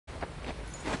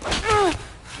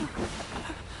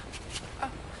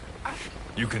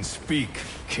You can speak,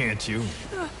 can't you?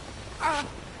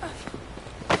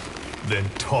 Then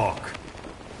talk.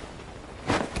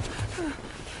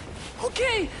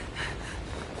 Okay.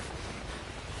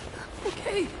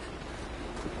 Okay.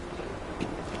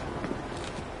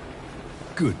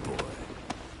 Good boy.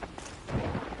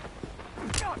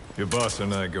 Your boss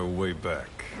and I go way back.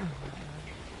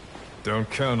 Don't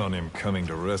count on him coming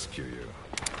to rescue you.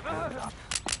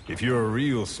 If you're a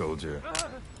real soldier,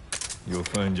 you'll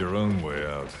find your own way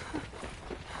out.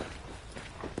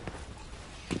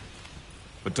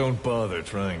 But don't bother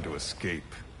trying to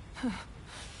escape.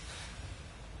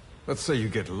 Let's say you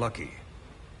get lucky,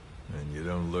 and you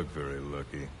don't look very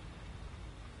lucky.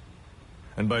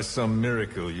 And by some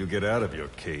miracle, you get out of your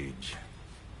cage.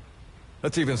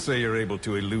 Let's even say you're able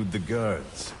to elude the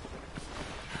guards.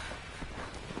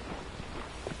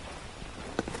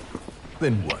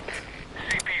 Then what?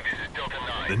 CP, this is Delta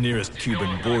 9. The nearest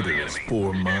Cuban border is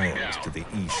 4 miles to the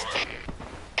east.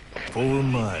 4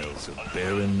 miles of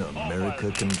barren,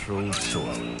 America-controlled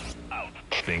soil.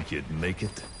 Think you'd make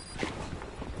it?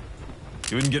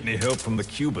 You wouldn't get any help from the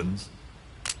Cubans.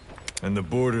 And the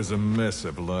border's a mess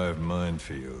of live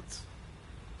minefields.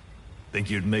 Think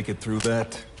you'd make it through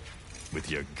that?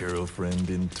 With your girlfriend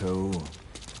in tow?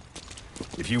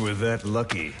 If you were that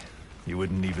lucky, you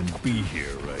wouldn't even be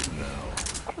here right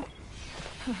now.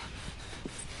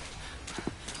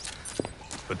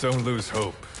 But don't lose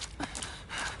hope.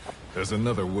 There's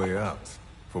another way out,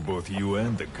 for both you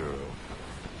and the girl.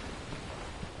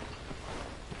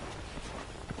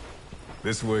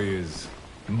 This way is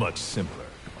much simpler.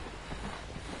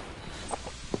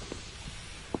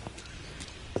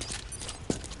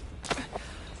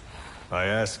 I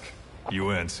ask,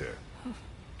 you answer.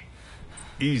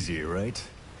 Easy, right?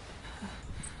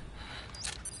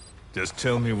 Just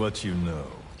tell me what you know.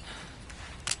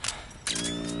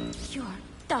 You're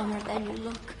dumber than you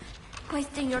look.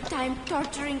 Wasting your time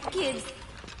torturing kids.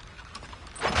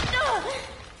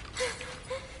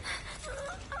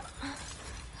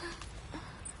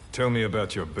 Tell me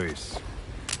about your base.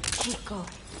 Chico.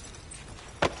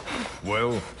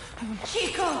 Well?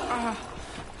 Chico!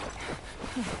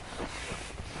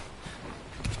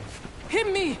 Hit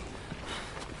me!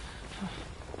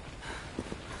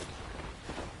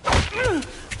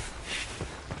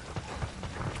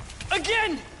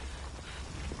 Again!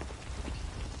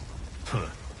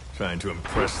 Trying to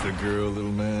impress the girl,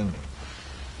 little man?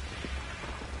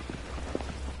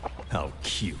 How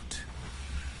cute.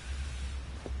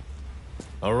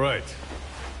 All right.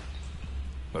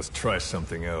 Let's try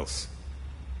something else.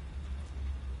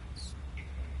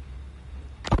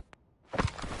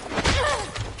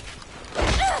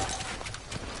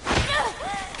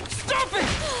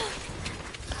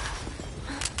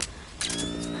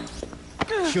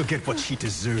 She'll get what she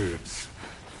deserves.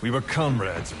 We were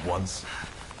comrades once.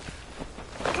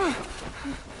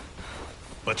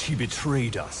 But she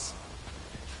betrayed us.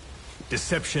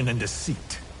 Deception and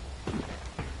deceit.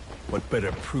 What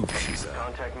better proof she's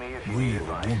a real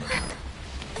woman?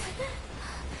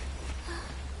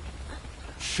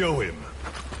 Show him.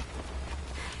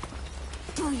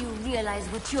 Do you realize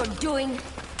what you're doing?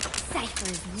 Cypher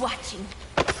is watching.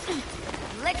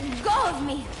 Let go of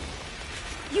me!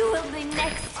 You will be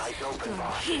next to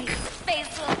his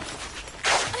face.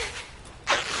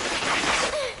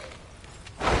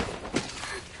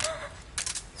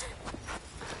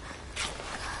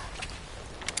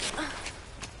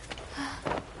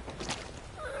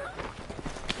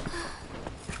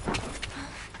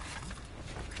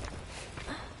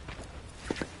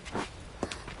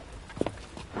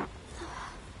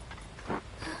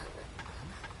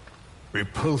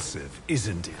 Repulsive,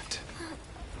 isn't it?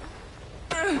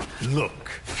 Look.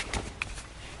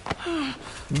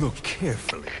 Look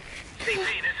carefully. CP, this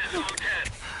is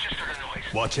Lieutenant. Just heard a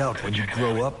noise. Watch out when you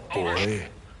grow up, boy.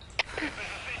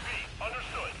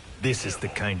 Understood. This is the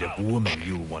kind of woman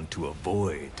you'll want to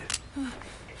avoid.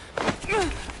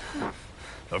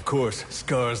 Of course,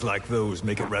 scars like those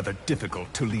make it rather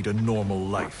difficult to lead a normal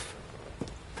life.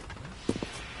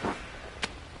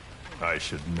 I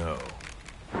should know.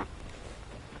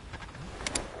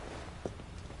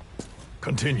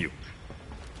 Continue.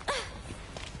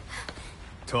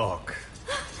 Talk,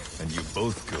 and you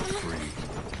both go free.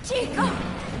 Chico!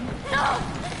 No!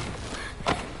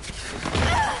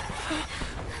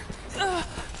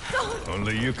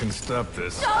 Only you can stop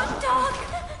this. Don't talk!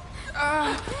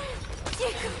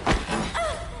 Chico!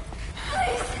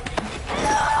 Please!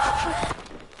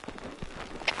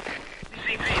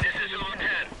 CP, this is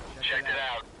Lieutenant. Checked it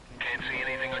out. Can't see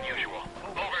anything unusual.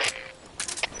 Over.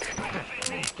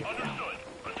 Understood.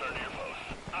 Return to your post.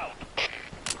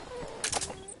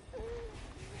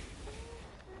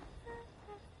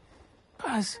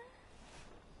 Paz.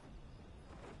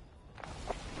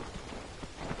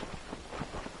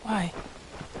 Why?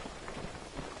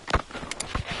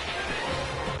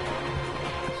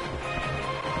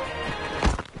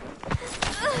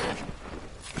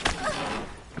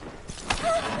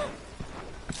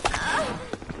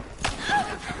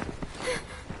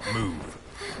 Move.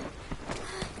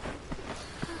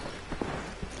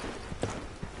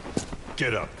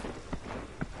 Get up.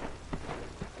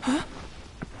 Huh?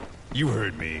 You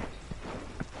heard me.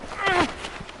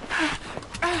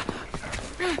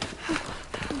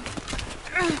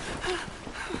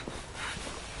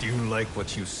 Do you like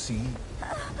what you see?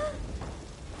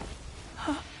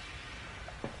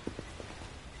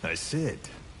 I said,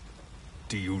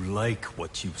 do you like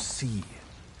what you see?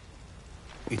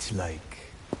 It's like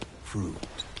fruit.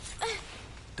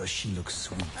 Does she look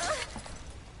sweet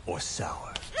or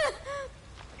sour?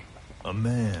 A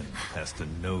man has to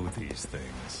know these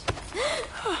things.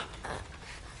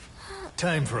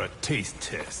 Time for a taste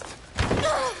test.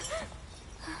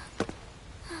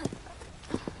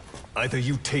 Either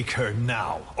you take her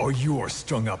now, or you're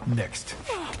strung up next.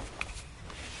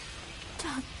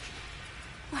 Don't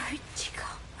worry, Chico.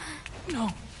 No.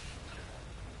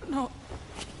 No.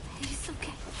 It's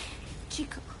okay.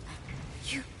 Chico,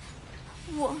 you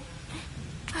won't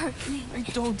hurt me. I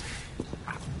don't.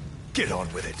 Get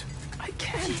on with it. I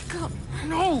can't. Chico,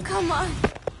 No. come on.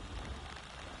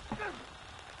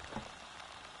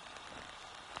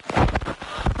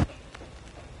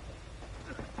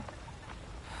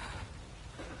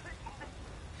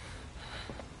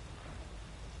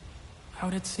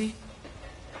 Out at sea?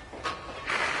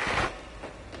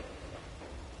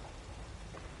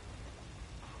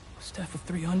 Staff of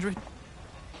 300?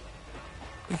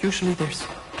 But usually there's...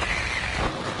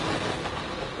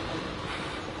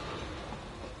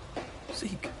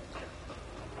 Zeke.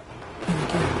 And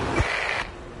again.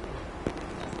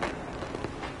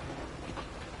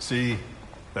 See?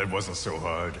 That wasn't so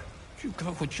hard. You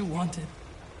got what you wanted.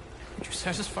 Are you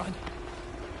satisfied?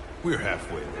 We're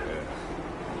halfway there.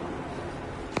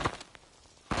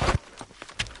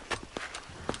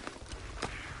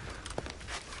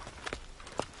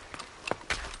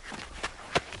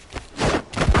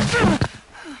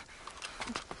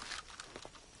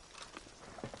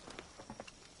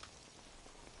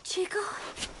 Chico?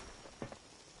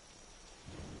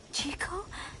 Chico?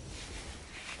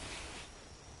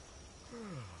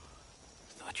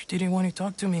 Thought you didn't want to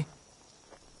talk to me.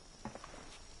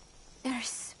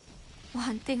 There's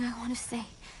one thing I want to say.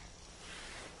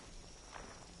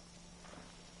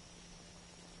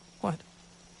 What?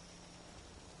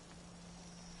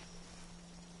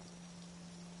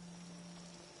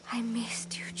 I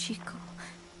missed you, Chico.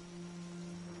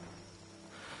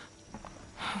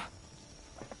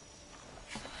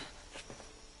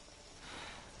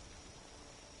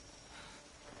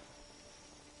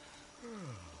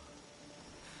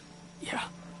 Yeah.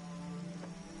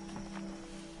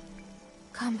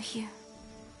 Come here.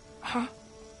 Huh?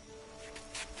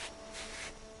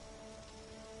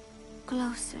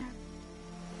 Closer.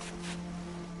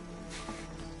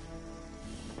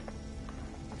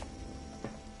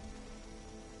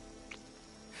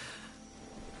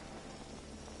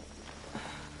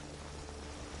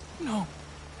 No.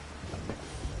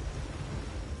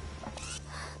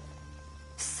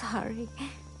 Sorry.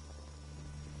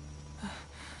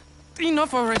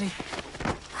 Enough already.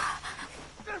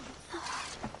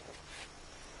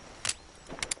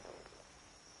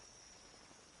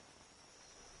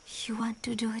 You want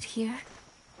to do it here?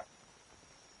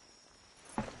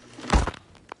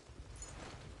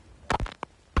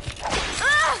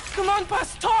 Come on,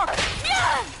 Paz, talk!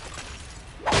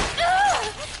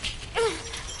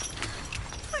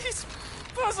 Please,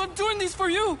 Paz, I'm doing this for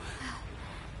you.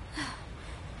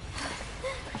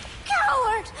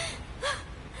 Coward!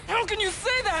 How can you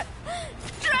say that?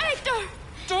 Traitor!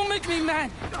 Don't make me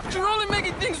mad. You're only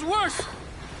making things worse.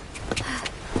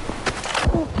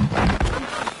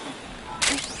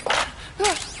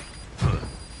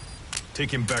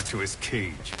 Take him back to his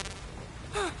cage.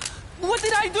 What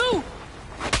did I do?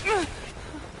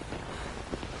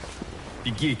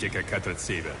 Бегите, как от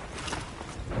себя.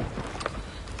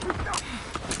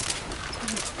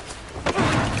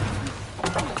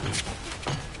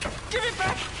 Give it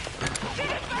back!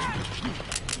 Give it back!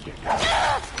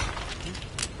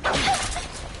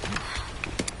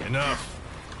 Enough.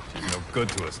 She's no good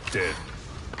to us dead.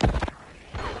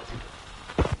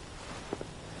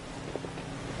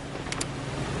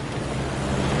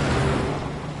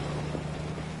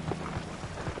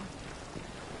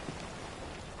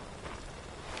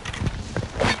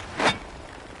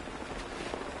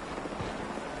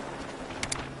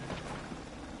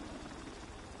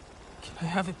 I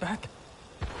have it back.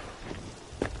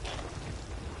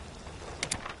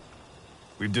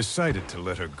 We've decided to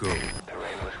let her go. The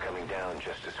rain was coming down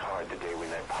just as hard the day we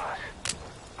met Paz.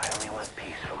 I only want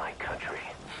peace for my country.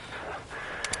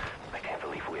 I can't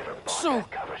believe we ever bought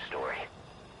that cover story.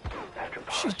 After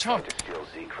Paz tried to steal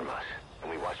Zeke from us,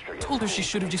 and we watched her get Told her she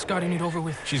should have just gotten it over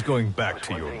with. She's going back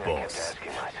to your boss.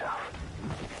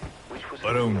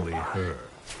 But only her.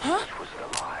 Huh?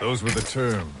 Those were the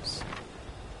terms.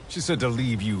 She said to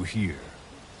leave you here.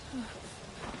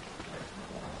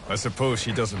 I suppose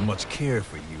she doesn't much care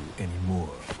for you anymore.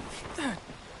 That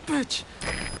bitch.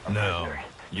 Now,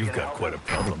 you've got quite a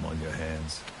problem on your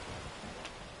hands.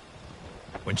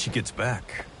 When she gets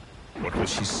back, what will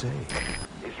she say?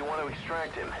 If you want to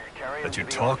extract him, carry him That you to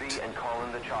the talked? RV and call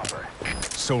in the chopper.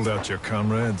 Sold out your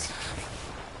comrades?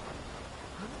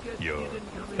 Your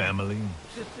family?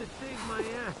 Just to save my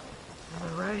ass.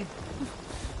 Am I right?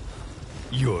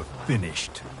 You're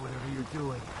finished. Whatever you're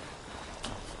doing.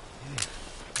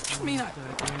 I mean, I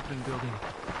Building.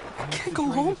 can't go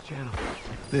home.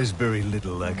 There's very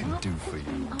little I can do for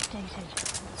you.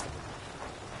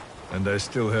 And I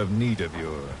still have need of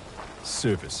your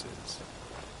services.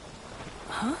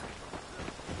 Huh?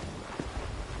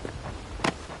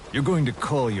 You're going to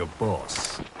call your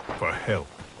boss for help.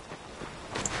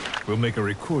 We'll make a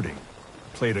recording,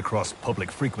 play it across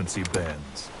public frequency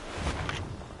bands.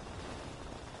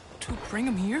 To bring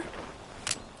him here?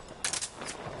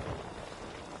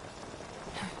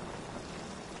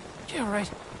 Yeah, right.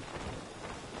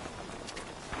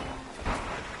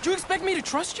 Do you expect me to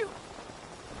trust you?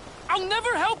 I'll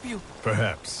never help you!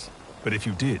 Perhaps. But if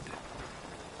you did,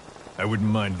 I wouldn't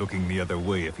mind looking the other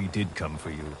way if he did come for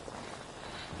you.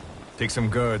 Take some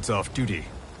guards off duty,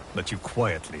 let you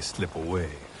quietly slip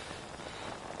away.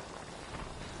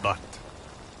 But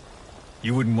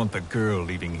you wouldn't want the girl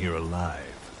leaving here alive.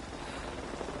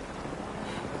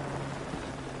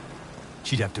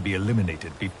 She'd have to be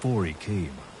eliminated before he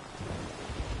came.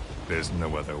 There's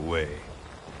no other way.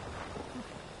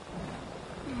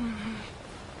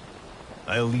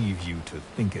 I'll leave you to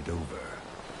think it over.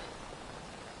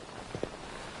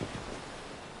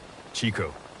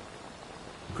 Chico,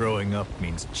 growing up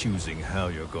means choosing how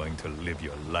you're going to live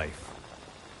your life.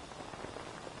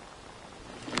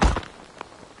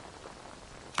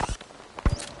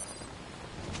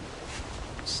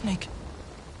 Snake.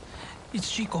 It's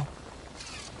Chico.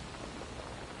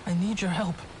 I need your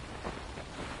help.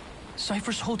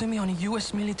 Cypher's holding me on a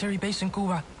U.S. military base in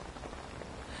Cuba.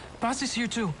 Paz is here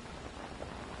too.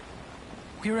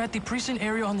 We're at the prison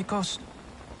area on the coast.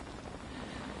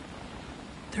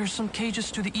 There are some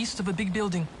cages to the east of a big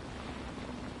building.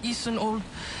 East an old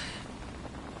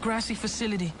grassy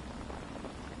facility.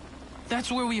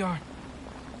 That's where we are.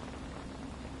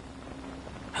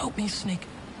 Help me, Snake.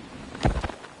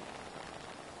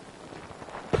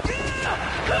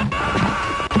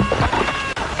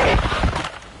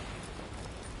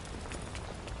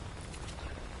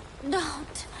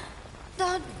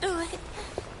 Don't do it.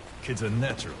 Kid's a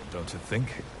natural, don't you think?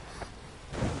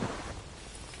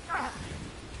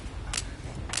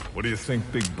 What do you think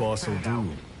Big Boss will do?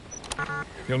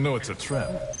 He'll know it's a trap,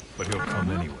 but he'll come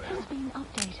anyway.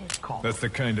 That's the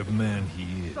kind of man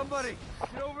he is. Somebody,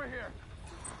 get over here.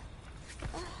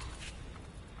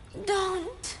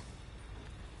 Don't.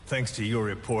 Thanks to your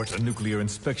report, a nuclear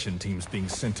inspection team's being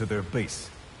sent to their base.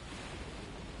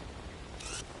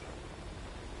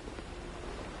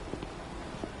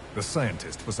 The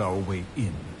scientist was our way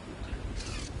in.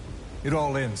 It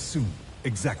all ends soon,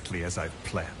 exactly as I've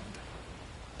planned.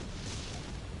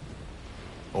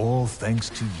 All thanks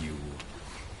to you.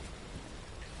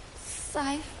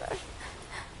 Cypher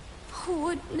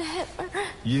would never.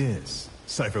 Yes,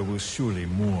 Cypher will surely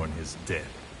mourn his death.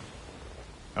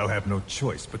 I'll have no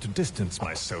choice but to distance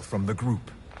myself from the group.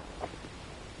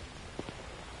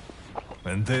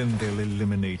 And then they'll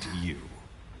eliminate you.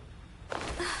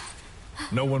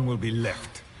 No one will be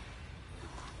left.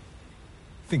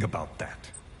 Think about that.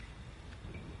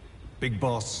 Big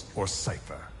Boss or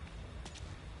Cypher.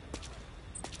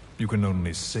 You can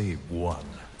only save one.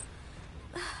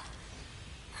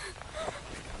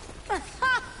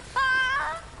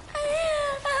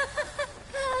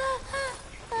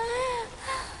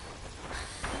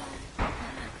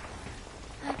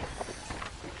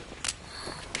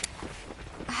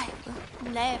 I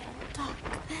will never talk.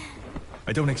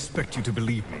 I don't expect you to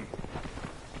believe me.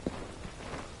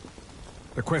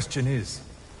 The question is,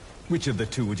 which of the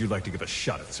two would you like to give a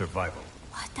shot at survival?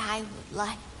 What I would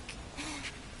like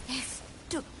is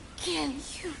to kill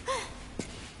you.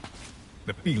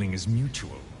 The feeling is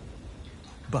mutual.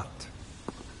 But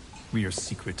we are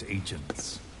secret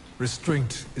agents.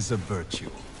 Restraint is a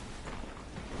virtue.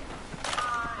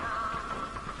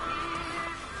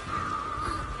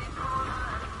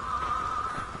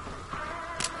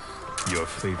 Your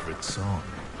favorite song.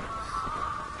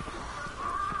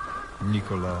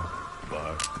 Nicola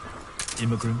Bart.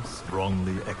 Immigrants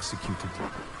wrongly executed.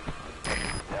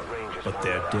 But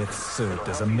their deaths served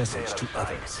as a message to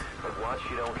others. But watch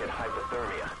you don't get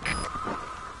hypothermia.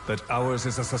 That ours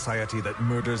is a society that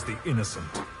murders the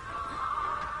innocent.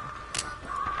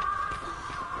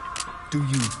 Do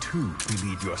you too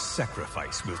believe your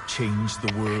sacrifice will change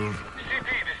the world?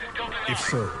 If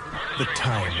so, the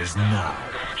time is now.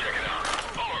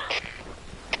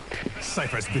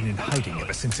 Cypher's been in hiding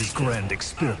ever since his grand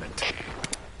experiment.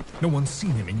 No one's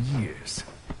seen him in years.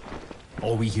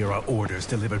 All we hear are orders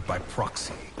delivered by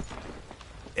proxy.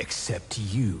 Except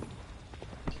you.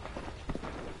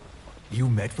 You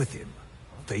met with him,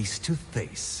 face to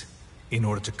face, in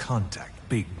order to contact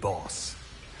Big Boss.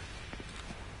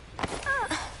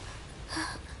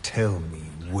 Tell me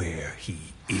where he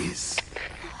is.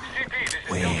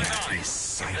 Where is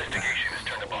Cypher?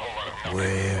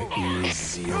 Where is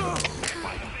Zero?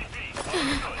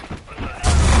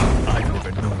 I've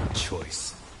never known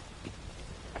choice.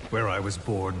 Where I was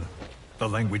born, the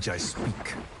language I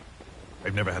speak.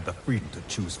 I've never had the freedom to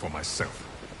choose for myself.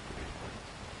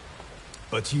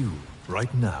 But you,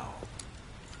 right now,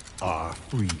 are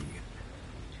free.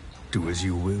 Do as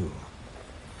you will.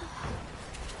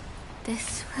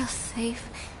 This will save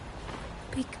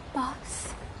Big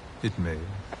Boss. It may.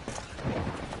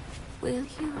 Will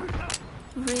you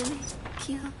really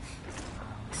kill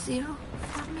Zero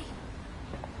for me?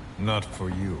 Not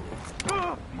for you.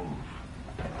 All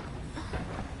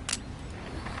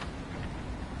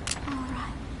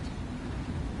right.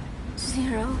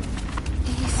 Zero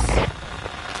is...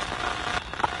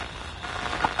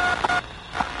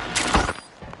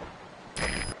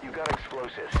 You got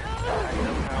explosives. Pack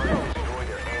enough power to destroy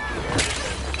their anti-air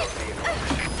defenses of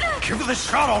vehicles. Give her the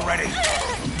shot already!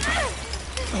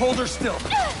 Hold her still.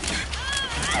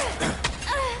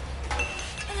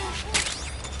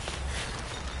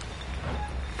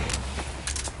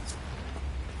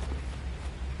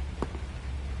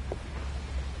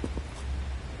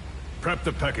 Prep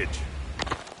the package.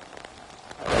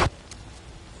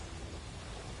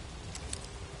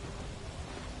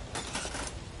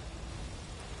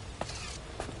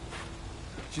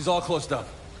 She's all closed up.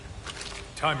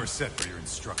 Timer set for your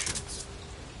instructions.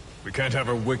 We can't have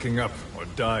her waking up or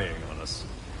dying on us.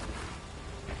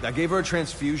 I gave her a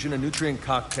transfusion, a nutrient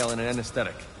cocktail, and an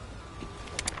anesthetic.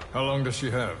 How long does she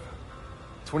have?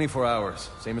 24 hours,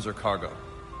 same as her cargo.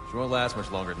 She won't last much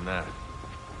longer than that.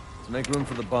 To make room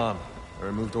for the bomb, I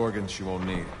removed organs she won't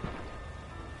need.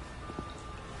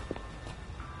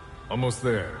 Almost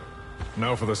there.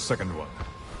 Now for the second one.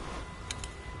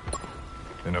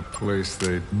 In a place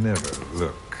they'd never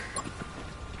look.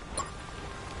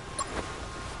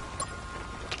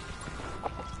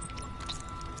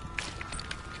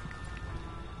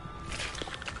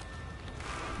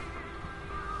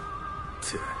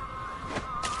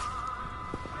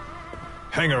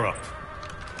 Hang her up.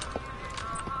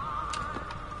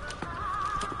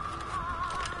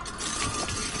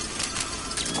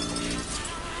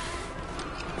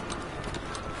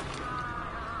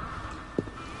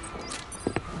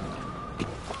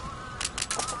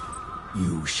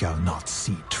 You shall not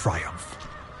see triumph.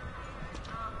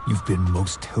 You've been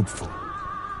most helpful,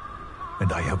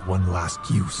 and I have one last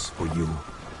use for you.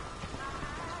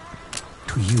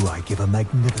 To you I give a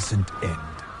magnificent end.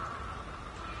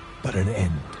 But an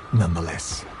end,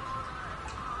 nonetheless.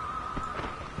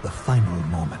 The final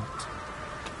moment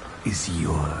is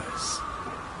yours.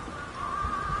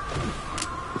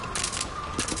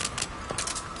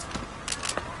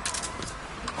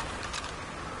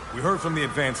 We heard from the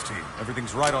advance team.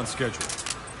 Everything's right on schedule.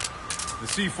 The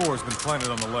C4 has been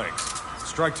planted on the legs.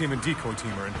 Strike team and decoy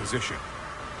team are in position.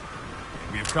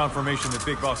 And we have confirmation that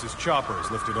Big Boss's chopper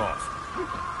is lifted off.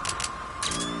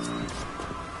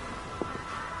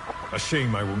 A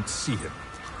shame I won't see him.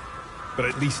 But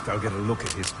at least I'll get a look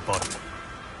at his body.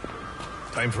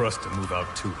 Time for us to move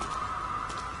out too.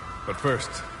 But first,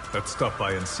 let's stop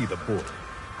by and see the boy.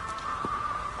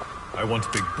 I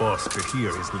want Big Boss to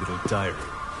hear his little diary.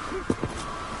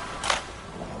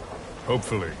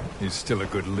 Hopefully, he's still a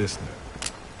good listener.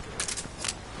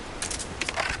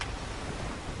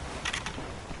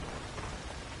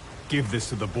 Give this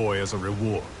to the boy as a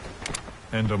reward.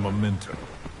 And a memento.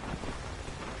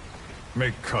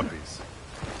 Make copies.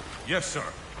 Yes, sir.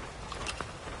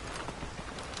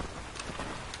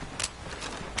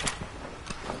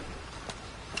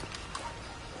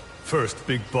 First,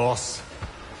 Big Boss.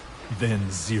 then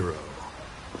zero.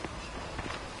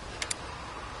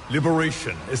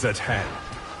 Liberation is at hand.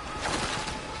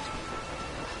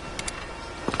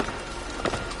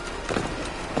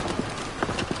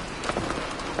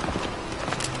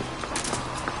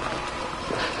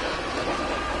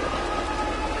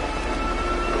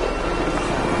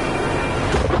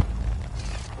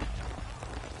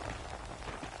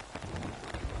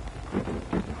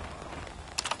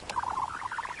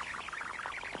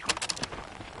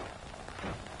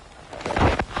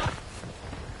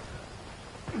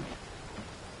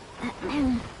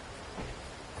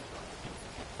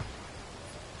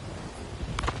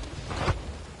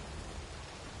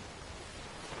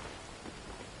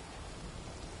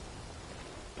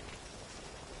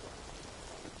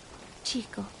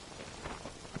 Chico,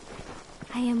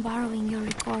 I am borrowing your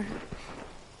recorder.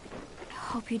 I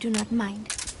hope you do not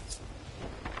mind.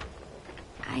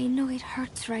 I know it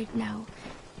hurts right now,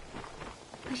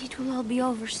 but it will all be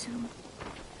over soon.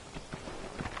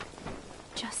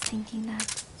 Just thinking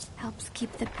that helps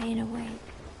keep the pain away.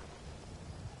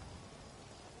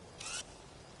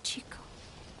 Chico,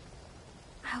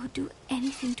 I would do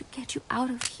anything to get you out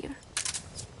of here.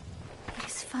 It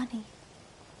is funny.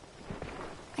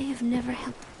 I have never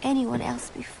helped anyone else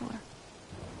before.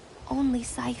 Only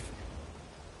Cypher.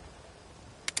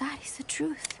 That is the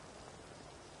truth.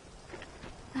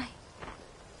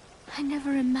 I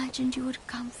never imagined you would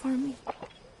come for me.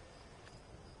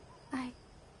 I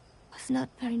was not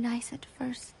very nice at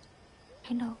first,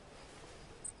 I know.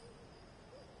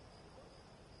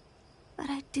 But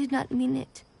I did not mean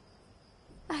it.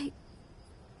 I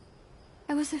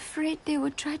was afraid they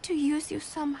would try to use you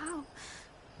somehow.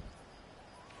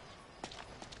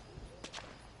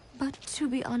 But to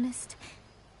be honest,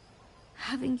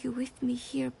 having you with me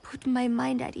here put my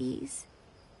mind at ease.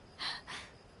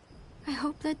 I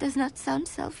hope that does not sound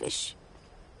selfish.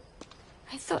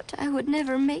 I thought I would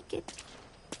never make it.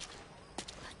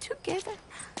 But together,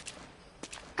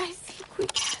 I think we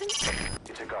can.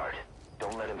 It's a guard.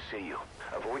 Don't let him see you.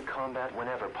 Avoid combat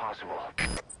whenever possible.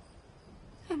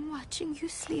 I'm watching you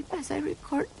sleep as I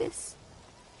record this.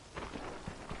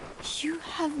 You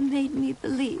have made me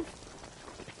believe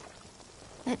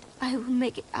that I will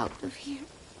make it out of here.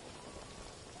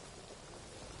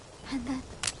 And that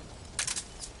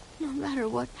no matter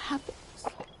what happens,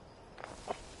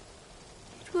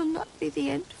 it will not be the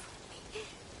end for me.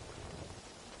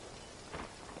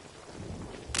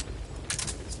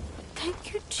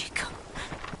 Thank you, Chico.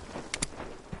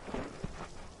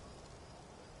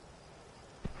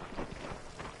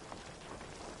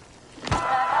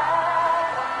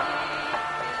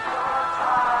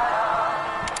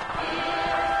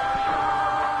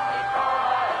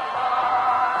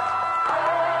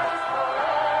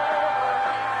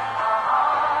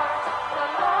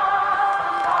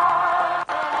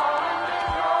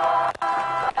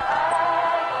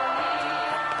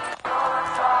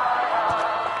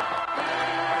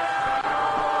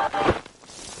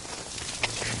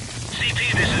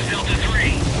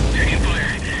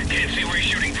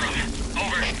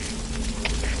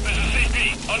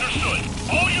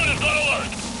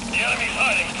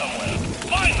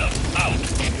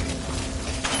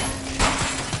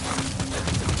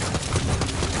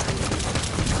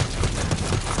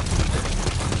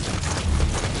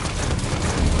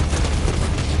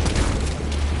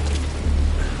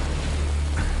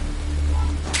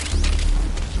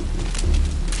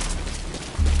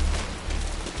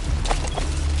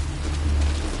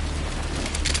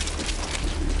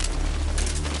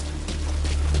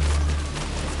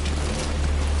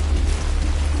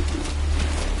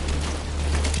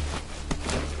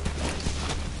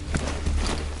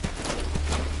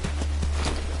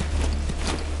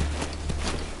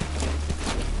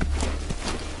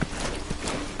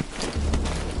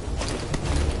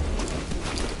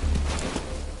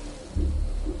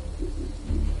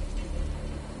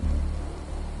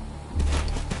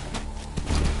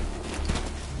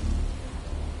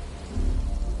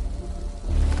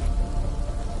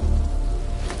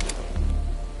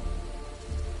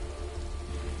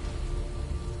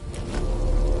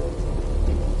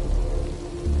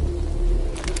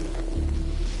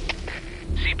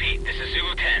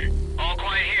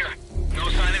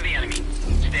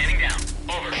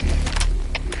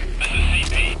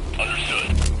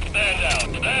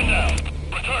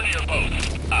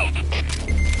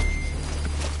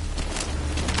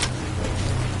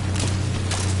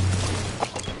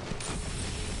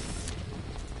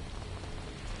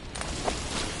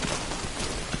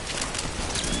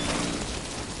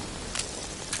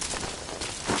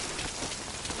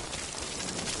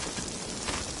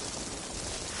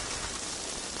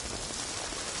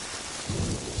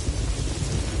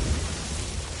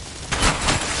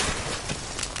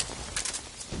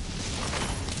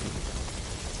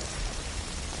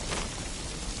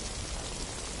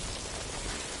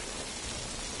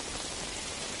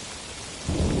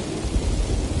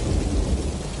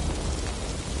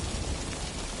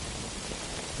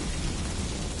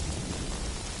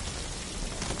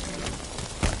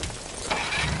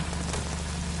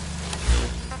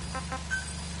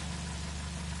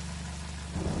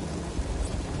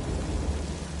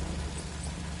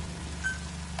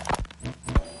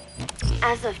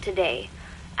 As of today,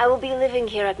 I will be living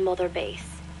here at Mother Base.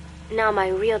 Now my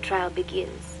real trial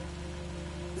begins.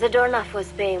 Zadornov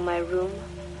was paying my room,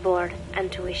 board,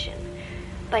 and tuition,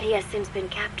 but he has since been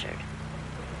captured.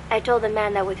 I told the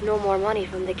man that with no more money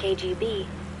from the KGB,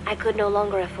 I could no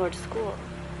longer afford school.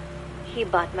 He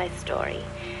bought my story,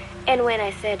 and when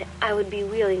I said I would be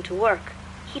willing to work,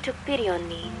 he took pity on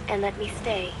me and let me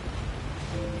stay.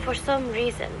 For some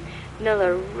reason,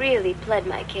 Miller really pled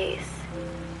my case.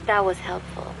 That was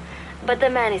helpful, but the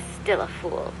man is still a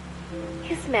fool.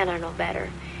 His men are no better.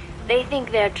 They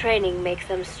think their training makes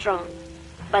them strong,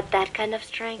 but that kind of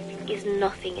strength is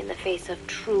nothing in the face of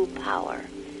true power.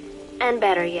 And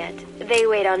better yet, they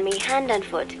wait on me hand and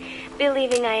foot,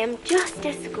 believing I am just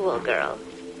a schoolgirl.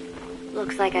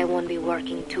 Looks like I won't be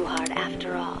working too hard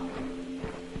after all.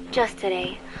 Just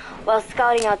today, while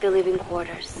scouting out the living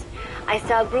quarters, I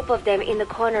saw a group of them in the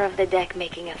corner of the deck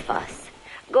making a fuss.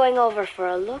 Going over for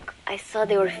a look, I saw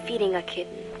they were feeding a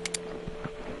kitten.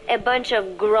 A bunch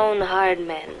of grown hard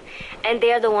men, and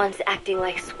they're the ones acting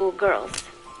like schoolgirls.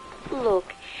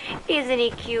 Look, isn't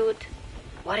he cute?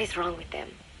 What is wrong with them?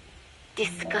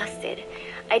 Disgusted,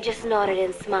 I just nodded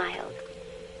and smiled.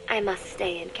 I must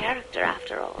stay in character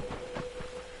after all.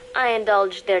 I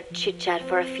indulged their chit-chat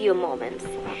for a few moments.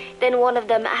 Then one of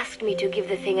them asked me to give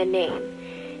the thing a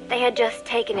name. They had just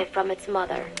taken it from its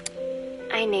mother.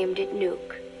 I named it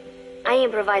Nuke. I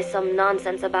improvised some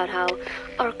nonsense about how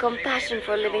our compassion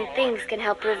for living things can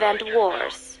help prevent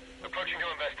wars.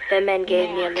 The men gave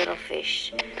me a little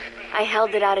fish. I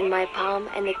held it out in my palm,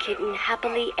 and the kitten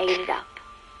happily ate it up.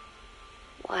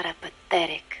 What a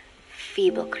pathetic,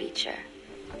 feeble creature.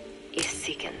 It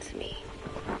sickens me.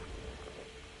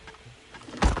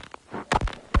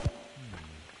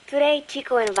 Today,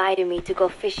 Chico invited me to go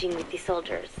fishing with the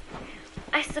soldiers.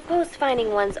 I suppose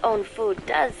finding one's own food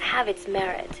does have its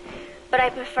merit, but I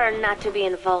prefer not to be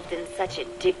involved in such a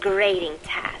degrading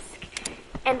task.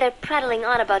 And their prattling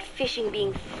on about fishing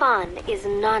being fun is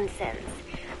nonsense.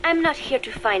 I'm not here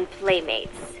to find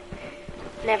playmates.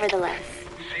 Nevertheless,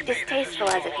 distasteful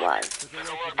as it was,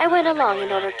 I went along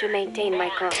in order to maintain my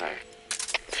cover.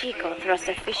 Chico thrust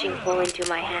a fishing pole into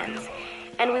my hands,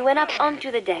 and we went up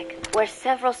onto the deck where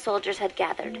several soldiers had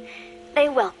gathered. They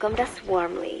welcomed us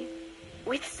warmly.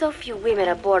 With so few women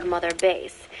aboard Mother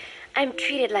Base, I'm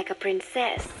treated like a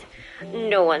princess.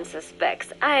 No one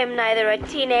suspects I am neither a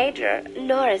teenager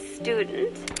nor a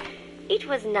student. It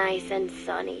was nice and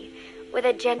sunny, with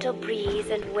a gentle breeze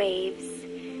and waves.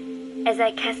 As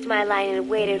I cast my line and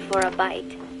waited for a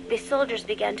bite, the soldiers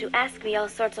began to ask me all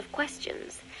sorts of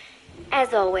questions.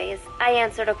 As always, I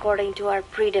answered according to our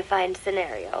predefined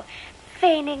scenario,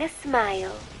 feigning a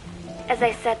smile. As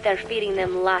I sat there feeding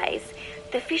them lies,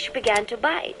 the fish began to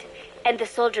bite, and the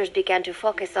soldiers began to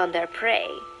focus on their prey.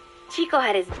 Chico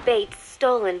had his bait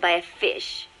stolen by a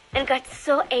fish, and got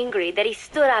so angry that he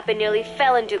stood up and nearly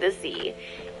fell into the sea.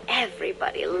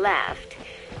 Everybody laughed.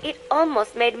 It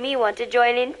almost made me want to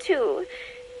join in too.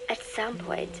 At some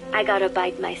point, I got a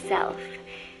bite myself.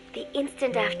 The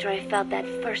instant after I felt that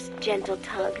first gentle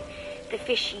tug, the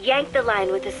fish yanked the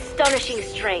line with astonishing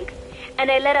strength,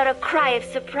 and I let out a cry of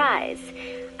surprise.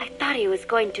 I thought he was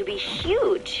going to be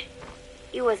huge.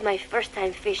 It was my first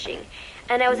time fishing,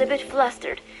 and I was a bit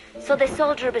flustered, so the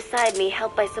soldier beside me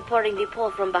helped by supporting the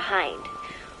pole from behind.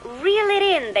 "Reel it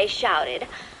in," they shouted.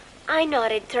 I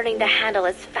nodded, turning the handle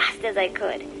as fast as I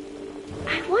could.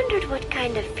 I wondered what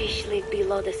kind of fish lived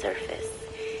below the surface,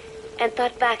 and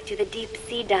thought back to the deep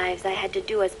sea dives I had to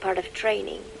do as part of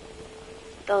training.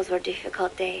 Those were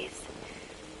difficult days,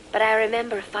 but I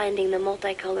remember finding the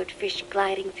multicolored fish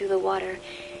gliding through the water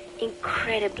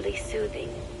incredibly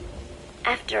soothing.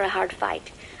 After a hard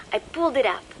fight, I pulled it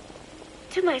up.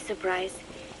 To my surprise,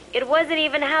 it wasn't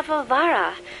even half a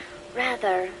vara,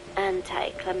 rather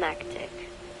anticlimactic.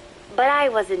 But I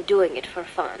wasn't doing it for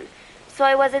fun, so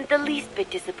I wasn't the least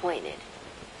bit disappointed.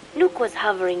 Nuke was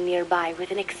hovering nearby with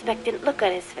an expectant look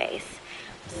on his face,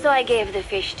 so I gave the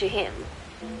fish to him.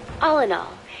 All in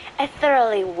all, a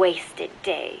thoroughly wasted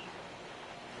day.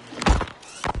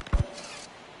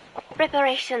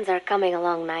 Preparations are coming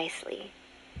along nicely.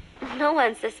 No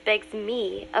one suspects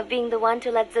me of being the one to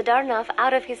let Zadornov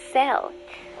out of his cell.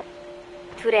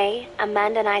 Today,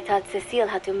 Amanda and I taught Cecile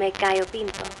how to make gallo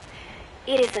pinto.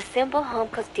 It is a simple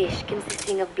home-cooked dish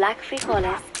consisting of black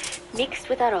frijoles mixed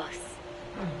with arroz.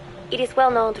 It is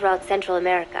well known throughout Central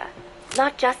America,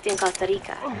 not just in Costa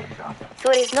Rica.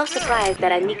 So it is no surprise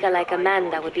that a Nica like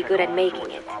Amanda would be good at making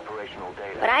it.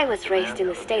 But I was raised in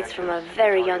the States from a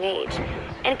very young age,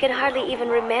 and can hardly even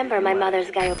remember my mother's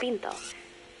gallo pinto.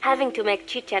 Having to make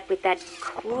chit-chat with that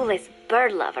clueless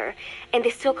bird lover and the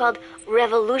so-called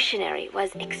revolutionary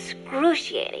was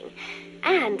excruciating.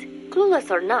 And,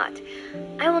 clueless or not,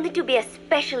 I wanted to be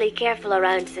especially careful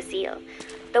around Cecile,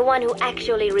 the one who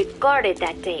actually recorded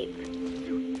that tape.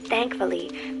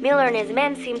 Thankfully, Miller and his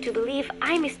men seemed to believe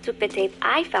I mistook the tape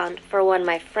I found for one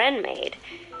my friend made.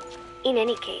 In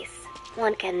any case,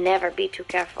 one can never be too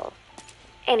careful.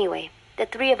 Anyway, the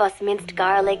three of us minced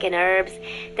garlic and herbs,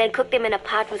 then cooked them in a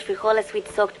pot with frijoles we'd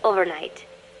soaked overnight.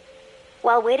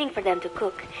 While waiting for them to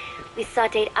cook, we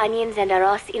sautéed onions and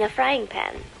arroz in a frying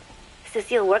pan.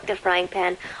 Cecile worked the frying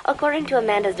pan according to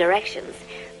Amanda's directions,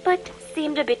 but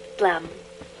seemed a bit glum.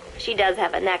 She does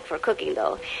have a knack for cooking,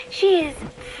 though. She is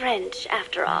French,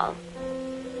 after all.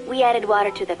 We added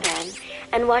water to the pan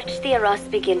and watched the arroz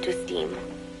begin to steam.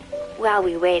 While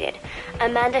we waited,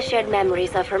 Amanda shared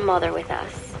memories of her mother with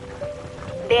us.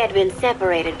 They had been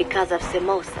separated because of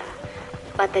Simosa,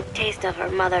 but the taste of her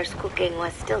mother's cooking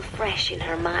was still fresh in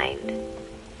her mind.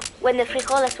 When the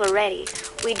frijoles were ready,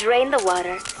 we drained the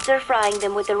water, stir-frying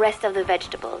them with the rest of the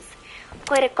vegetables.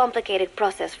 Quite a complicated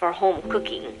process for home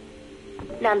cooking.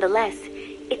 Nonetheless,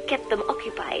 it kept them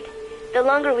occupied. The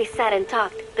longer we sat and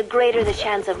talked, the greater the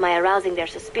chance of my arousing their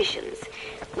suspicions.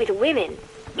 With women,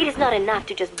 it is not enough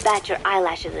to just bat your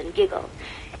eyelashes and giggle.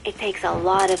 It takes a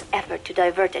lot of effort to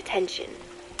divert attention.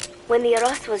 When the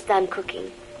arroz was done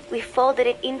cooking, we folded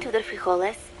it into the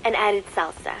frijoles and added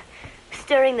salsa,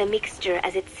 stirring the mixture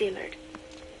as it simmered.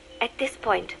 At this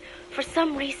point, for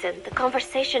some reason, the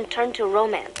conversation turned to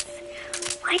romance.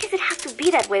 Why does it have to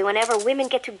be that way whenever women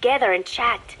get together and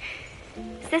chat?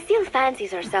 Cecile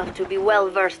fancies herself to be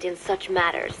well-versed in such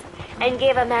matters, and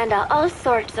gave Amanda all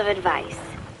sorts of advice.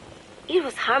 It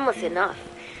was harmless enough,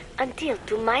 until,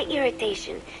 to my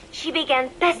irritation, she began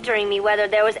pestering me whether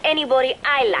there was anybody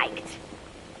I liked.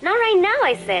 Not right now,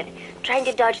 I said, trying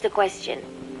to dodge the question.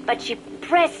 But she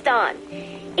pressed on.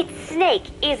 It's Snake,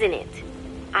 isn't it?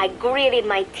 I gritted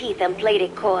my teeth and played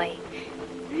it coy.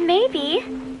 Maybe.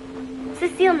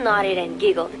 Cecile nodded and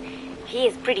giggled. He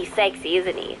is pretty sexy,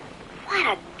 isn't he?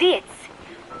 What a ditz.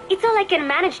 It's all I can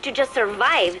manage to just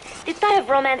survive. The thought of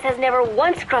romance has never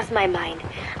once crossed my mind.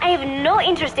 I have no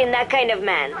interest in that kind of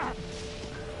man.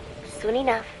 Soon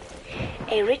enough,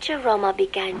 a rich aroma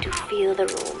began to fill the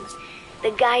room.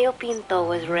 The gallo pinto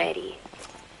was ready.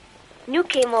 New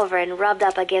came over and rubbed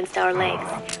up against our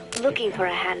legs, looking for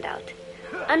a handout.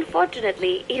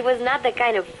 Unfortunately, it was not the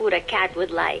kind of food a cat would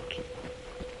like.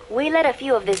 We let a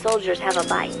few of the soldiers have a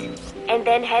bite, and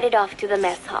then headed off to the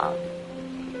mess hall.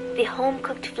 The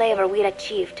home-cooked flavor we'd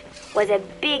achieved was a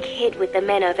big hit with the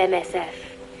men of MSF.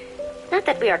 Not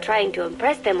that we are trying to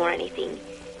impress them or anything.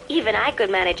 Even I could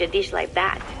manage a dish like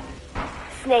that.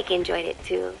 Snake enjoyed it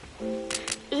too.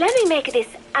 Let me make this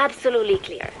absolutely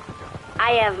clear.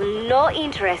 I have no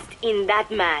interest in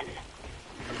that man.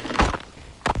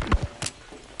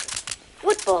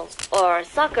 Football, or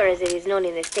soccer as it is known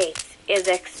in the States, is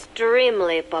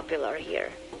extremely popular here.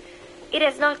 It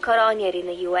has not caught on yet in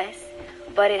the US,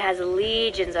 but it has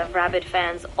legions of rabid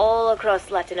fans all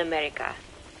across Latin America.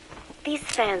 These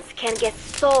fans can get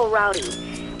so rowdy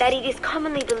that it is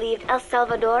commonly believed El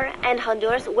Salvador and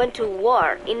Honduras went to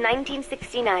war in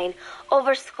 1969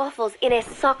 over scuffles in a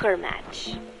soccer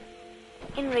match.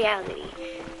 In reality,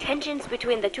 tensions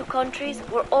between the two countries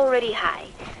were already high.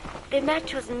 The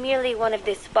match was merely one of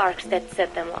the sparks that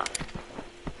set them off.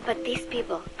 But these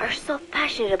people are so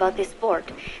passionate about this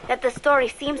sport that the story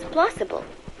seems plausible.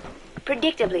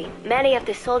 Predictably, many of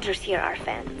the soldiers here are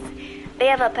fans. They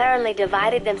have apparently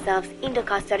divided themselves into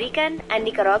Costa Rican and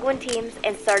Nicaraguan teams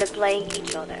and started playing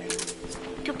each other.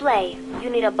 To play, you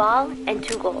need a ball and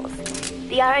 2 goals.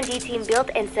 The R&D team built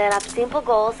and set up simple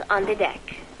goals on the deck.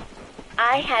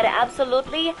 I had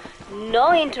absolutely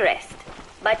no interest,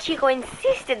 but Chico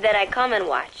insisted that I come and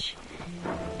watch.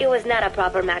 It was not a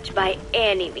proper match by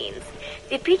any means.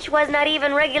 The pitch was not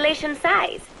even regulation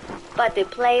size, but the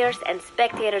players and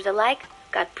spectators alike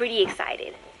got pretty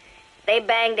excited. They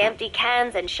banged empty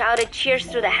cans and shouted cheers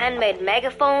through the handmade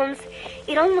megaphones.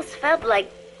 It almost felt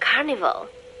like carnival.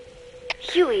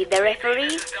 Huey, the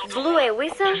referee, blew a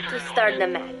whistle to start the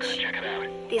match.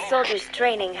 The soldiers'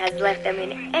 training has left them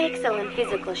in excellent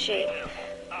physical shape,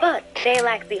 but they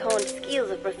lacked the honed skills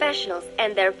of professionals,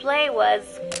 and their play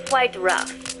was quite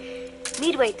rough.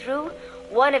 Midway through,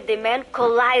 one of the men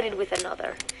collided with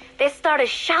another. They started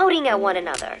shouting at one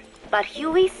another, but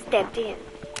Huey stepped in.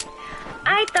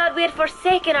 I thought we had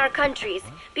forsaken our countries,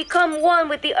 become one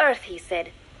with the earth, he said,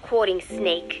 quoting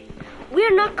Snake.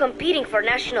 We're not competing for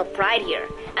national pride here,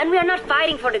 and we are not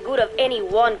fighting for the good of any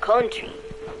one country.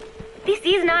 This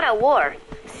is not a war.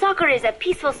 Soccer is a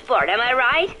peaceful sport, am I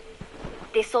right?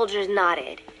 The soldiers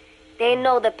nodded. They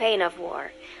know the pain of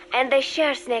war, and they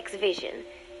share Snake's vision.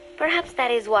 Perhaps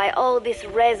that is why all this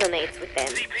resonates with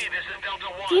them.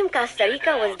 Team Costa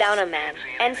Rica was down a man,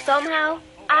 and somehow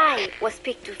I was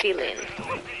picked to fill in.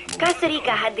 Costa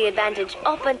Rica had the advantage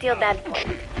up until that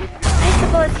point. I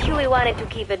suppose Huey wanted to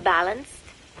keep it balanced.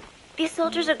 The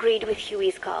soldiers agreed with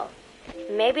Huey's call.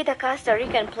 Maybe the Costa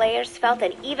Rican players felt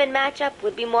an even matchup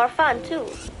would be more fun, too.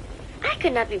 I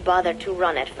could not be bothered to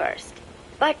run at first,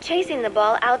 but chasing the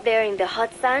ball out there in the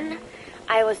hot sun,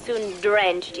 I was soon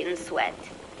drenched in sweat.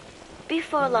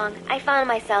 Before long, I found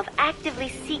myself actively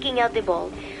seeking out the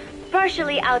ball,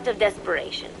 partially out of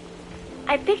desperation.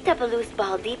 I picked up a loose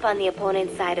ball deep on the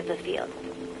opponent's side of the field.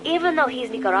 Even though he's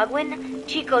Nicaraguan,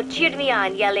 Chico cheered me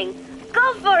on, yelling,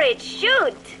 "Go for it,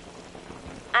 shoot!"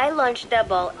 I launched the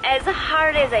ball as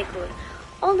hard as I could,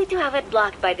 only to have it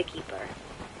blocked by the keeper.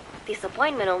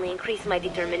 Disappointment only increased my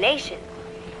determination.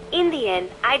 In the end,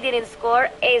 I didn't score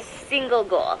a single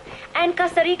goal, and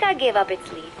Costa Rica gave up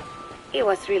its lead. It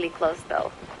was really close,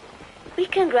 though. We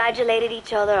congratulated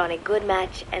each other on a good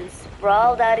match and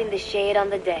sprawled out in the shade on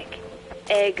the deck,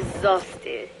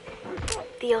 exhausted.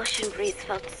 The ocean breeze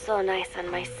felt so nice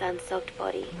on my sun-soaked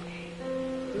body.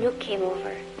 Nuke came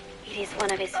over. It is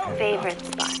one of his favorite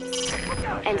spots,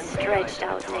 and stretched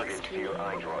out next to me.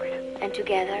 And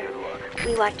together,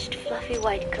 we watched fluffy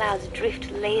white clouds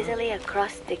drift lazily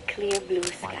across the clear blue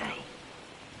sky.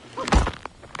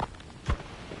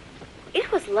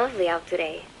 It was lovely out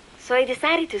today, so I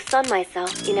decided to sun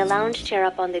myself in a lounge chair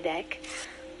up on the deck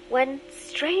when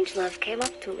Strangelove came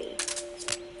up to me.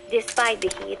 Despite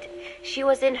the heat, she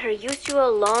was in her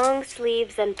usual long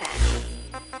sleeves and pants.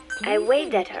 I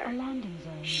waved at her.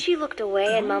 She looked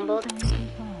away and mumbled,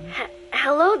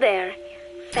 "Hello there.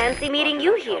 Fancy meeting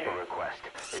you here."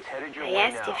 I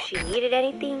asked if she needed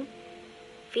anything,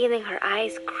 feeling her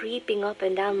eyes creeping up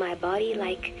and down my body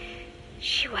like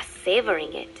she was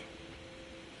savoring it.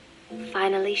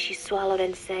 Finally, she swallowed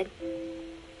and said,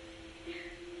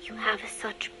 "You have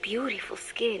such beautiful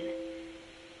skin."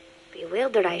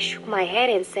 Bewildered, I shook my head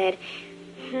and said,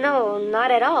 "No,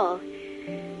 not at all."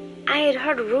 I had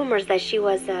heard rumors that she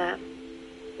was a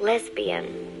lesbian,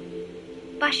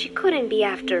 but she couldn't be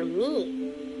after me,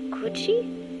 could she?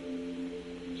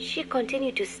 She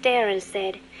continued to stare and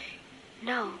said,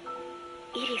 "No,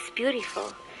 it is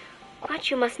beautiful, but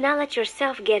you must not let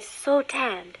yourself get so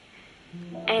tanned."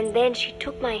 And then she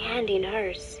took my hand in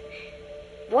hers.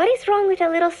 "What is wrong with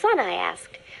a little sun?" I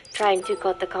asked, trying to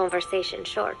cut the conversation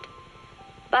short.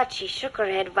 But she shook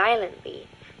her head violently.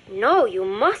 "No, you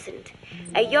mustn't.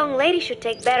 A young lady should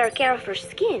take better care of her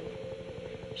skin."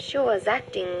 She was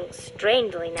acting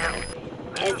strangely now,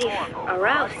 as if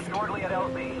aroused.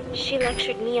 She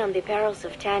lectured me on the perils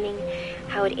of tanning,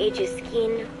 how it ages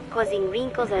skin, causing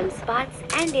wrinkles and spots,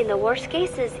 and in the worst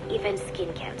cases, even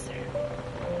skin cancer.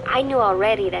 I knew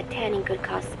already that tanning could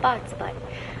cause spots, but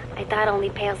I thought only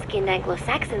pale-skinned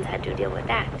Anglo-Saxons had to deal with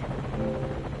that.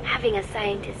 Having a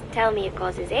scientist tell me it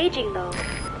causes aging, though,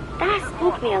 that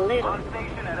spooked me a little.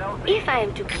 If I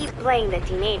am to keep playing the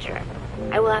teenager,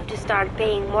 I will have to start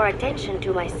paying more attention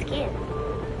to my skin.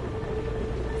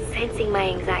 Sensing my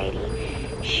anxiety,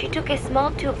 she took a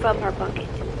small tube from her pocket.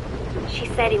 She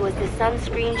said it was the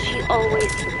sunscreen she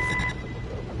always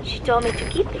used. She told me to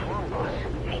keep it.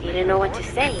 I didn't know what to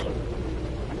say.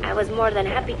 I was more than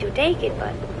happy to take it,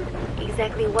 but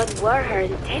exactly what were her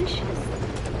intentions?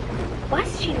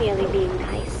 Was she merely being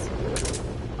nice?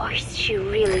 Or is she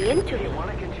really into me?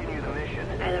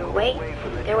 Either way,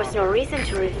 there was no reason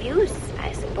to refuse,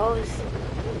 I suppose.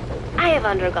 I have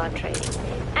undergone training.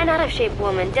 An out-of-shape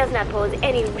woman does not pose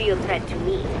any real threat to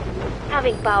me.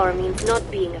 Having power means not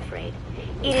being afraid.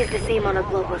 It is the same on a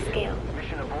global scale.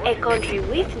 A country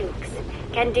with nukes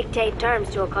can dictate terms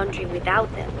to a country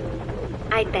without them.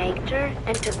 I thanked her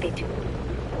and took the tube.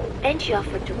 Then she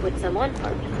offered to put some on for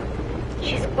me.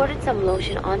 She squirted some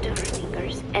lotion onto her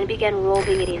fingers and began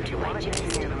rolling it into my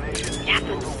chest. It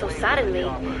happened so suddenly,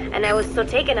 and I was so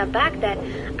taken aback that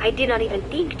I did not even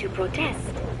think to protest.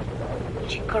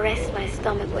 She caressed my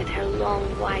stomach with her long,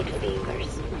 white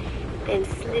fingers, then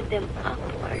slid them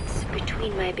upwards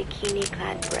between my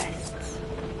bikini-clad breasts.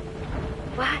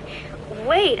 "What?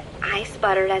 Wait!" I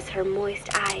sputtered as her moist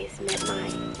eyes met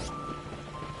mine.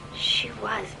 She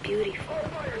was beautiful.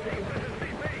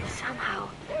 Somehow,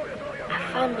 I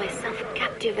found myself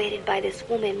captivated by this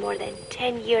woman more than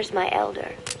 10 years my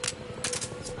elder.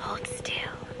 "Hold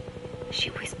still," she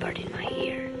whispered in my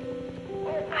ear.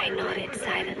 I nodded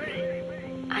silently,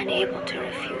 unable to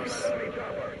refuse.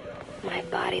 My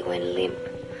body went limp,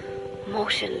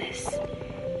 motionless.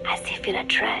 as if in a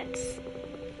trance.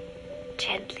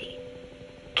 Gently,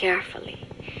 carefully,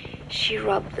 she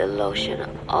rubbed the lotion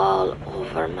all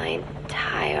over my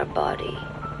entire body.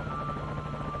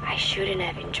 I shouldn't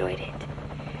have enjoyed it,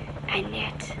 and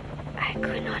yet I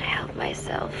could not help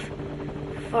myself.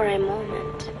 For a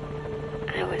moment,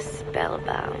 I was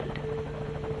spellbound.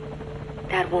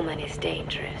 That woman is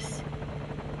dangerous.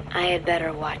 I had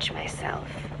better watch myself.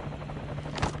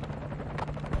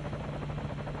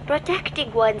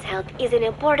 Protecting one's health is an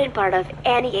important part of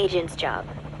any agent's job.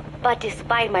 But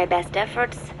despite my best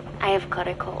efforts, I have caught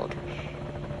a cold.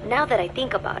 Now that I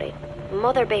think about it,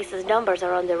 Mother Base's numbers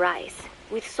are on the rise,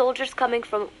 with soldiers coming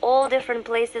from all different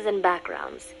places and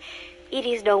backgrounds. It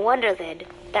is no wonder then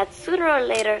that sooner or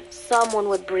later someone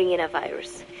would bring in a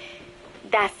virus.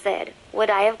 That said, what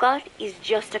I have got is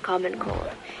just a common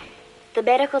cold. The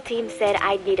medical team said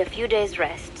I'd need a few days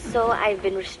rest, so I've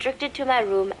been restricted to my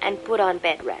room and put on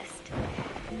bed rest.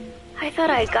 I thought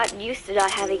I'd gotten used to not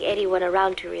having anyone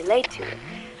around to relate to,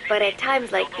 but at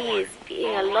times like these,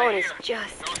 being alone is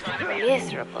just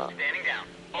miserable.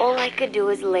 All I could do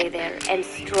is lay there and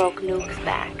stroke Nuke's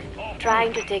back,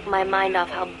 trying to take my mind off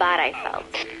how bad I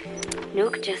felt.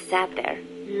 Nuke just sat there,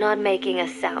 not making a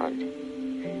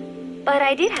sound. But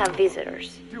I did have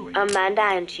visitors. Amanda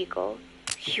and Chico,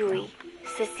 Huey,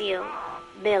 Cecile,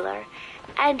 Miller,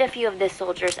 and a few of the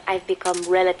soldiers I've become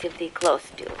relatively close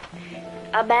to.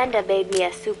 Amanda made me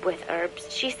a soup with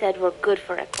herbs she said were good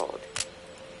for a cold.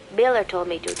 Miller told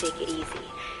me to take it easy.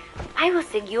 I will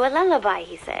sing you a lullaby,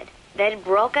 he said, then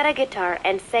broke out a guitar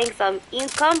and sang some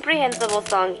incomprehensible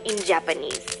song in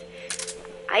Japanese.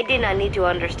 I did not need to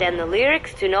understand the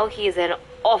lyrics to know he is an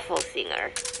awful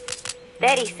singer.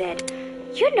 Then he said,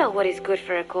 "You know what is good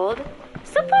for a cold?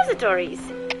 Suppositories.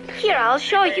 Here, I'll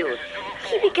show you."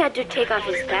 He began to take off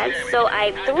his pants, so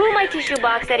I threw my tissue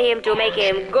box at him to make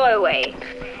him go away.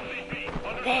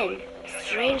 Then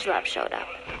Strangelove showed up,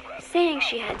 saying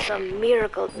she had some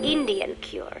miracle Indian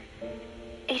cure.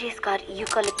 "It has got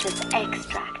eucalyptus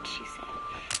extract," she said.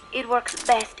 "It works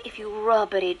best if you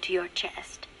rub it into your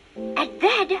chest." And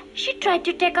then she tried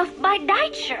to take off my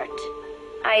nightshirt.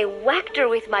 I whacked her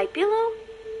with my pillow,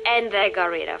 and I got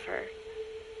rid of her.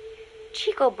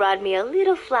 Chico brought me a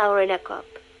little flower in a cup.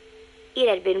 It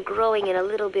had been growing in a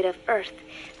little bit of earth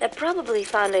that probably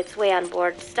found its way on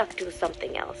board, stuck to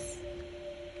something else.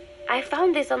 "I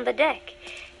found this on the deck.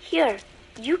 Here,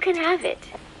 you can have it."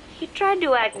 He tried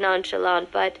to act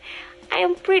nonchalant, but I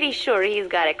am pretty sure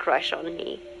he's got a crush on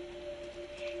me.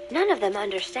 None of them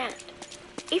understand.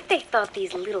 If they thought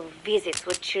these little visits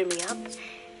would cheer me up,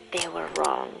 they were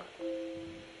wrong.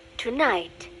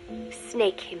 Tonight,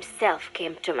 Snake himself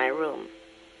came to my room.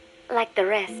 Like the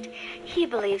rest, he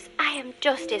believes I am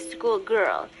just a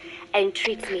schoolgirl and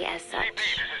treats me as such.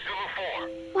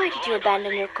 "Why did you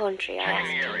abandon your country?" I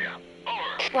asked him.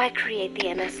 "Why create the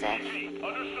MSF?"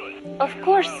 Of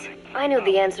course, I knew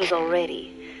the answers already,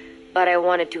 but I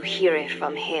wanted to hear it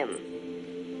from him.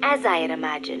 As I had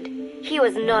imagined, he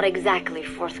was not exactly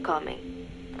forthcoming.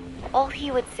 All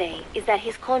he would say is that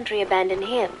his country abandoned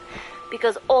him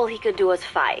because all he could do was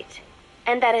fight.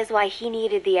 And that is why he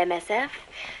needed the MSF,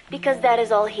 because that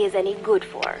is all he is any good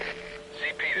for.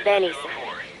 Then he said,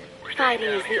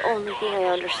 "Fighting is the only thing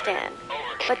I understand,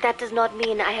 but that does not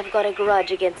mean I have got a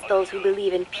grudge against those who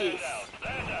believe in peace.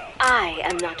 I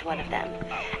am not one of them,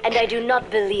 and I do not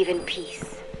believe in peace.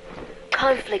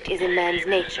 Conflict is in man's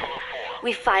nature.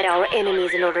 We fight our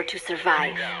enemies in order to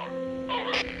survive.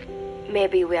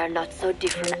 Maybe we are not so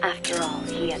different after all,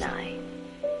 he and I.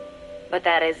 But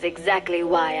that is exactly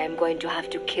why I'm going to have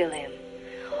to kill him,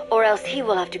 or else he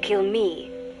will have to kill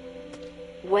me.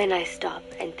 When I stop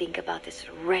and think about this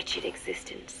wretched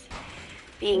existence,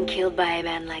 being killed by a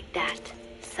man like that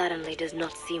suddenly does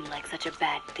not seem like such a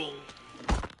bad thing."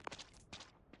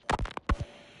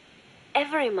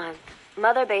 Every month,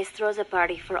 Mother Base throws a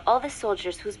party for all the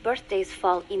soldiers whose birthdays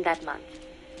fall in that month.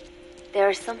 There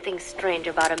is something strange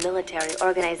about a military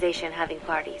organization having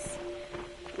parties.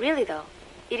 Really though,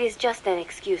 it is just an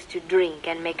excuse to drink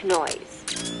and make noise.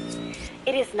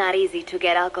 It is not easy to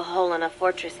get alcohol on a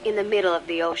fortress in the middle of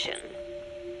the ocean.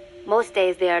 Most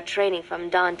days they are training from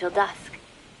dawn till dusk.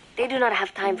 They do not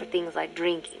have time for things like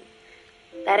drinking.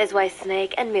 That is why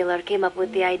Snake and Miller came up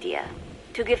with the idea,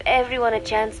 to give everyone a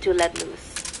chance to let loose.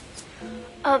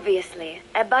 Obviously,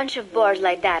 a bunch of boors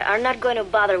like that are not going to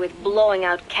bother with blowing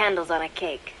out candles on a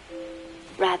cake.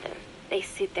 Rather, they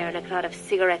sit there in a cloud of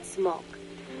cigarette smoke,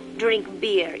 drink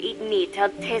beer, eat meat, tell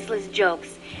tasteless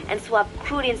jokes, and swap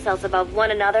crude insults about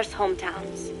one another's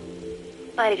hometowns.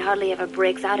 But it hardly ever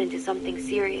breaks out into something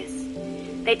serious.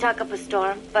 They talk up a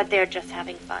storm, but they're just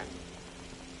having fun.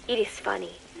 It is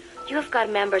funny. You have got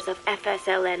members of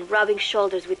FSLN rubbing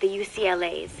shoulders with the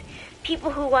UCLAs,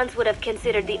 people who once would have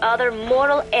considered the other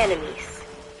mortal enemies.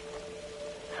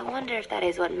 I wonder if that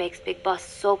is what makes Big Boss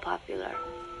so popular.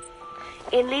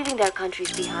 In leaving their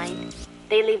countries behind,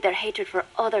 they leave their hatred for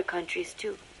other countries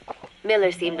too.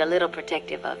 Miller seemed a little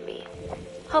protective of me.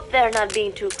 Hope they're not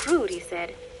being too crude, he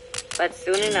said. But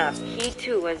soon enough, he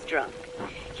too was drunk.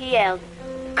 He yelled,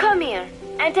 "Come here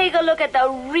and take a look at the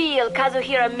real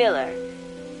Kazuhira Miller."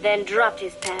 Then dropped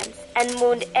his pants and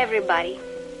mooned everybody.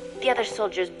 The other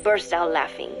soldiers burst out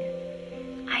laughing.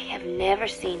 I have never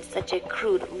seen such a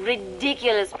crude,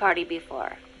 ridiculous party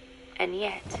before. And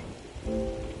yet,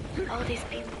 all these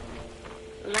people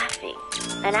laughing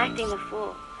and acting the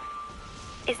fool.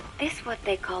 Is this what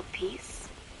they call peace?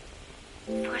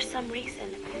 For some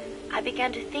reason, I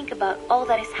began to think about all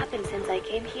that has happened since I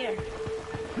came here.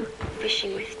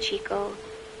 Fishing with Chico,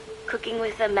 cooking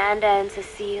with Amanda and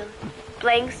Cecile,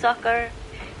 playing soccer,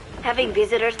 having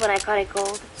visitors when I caught a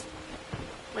cold.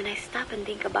 When I stop and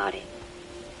think about it,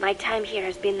 my time here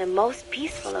has been the most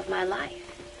peaceful of my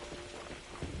life.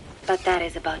 But that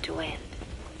is about to end.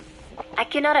 I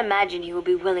cannot imagine he will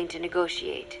be willing to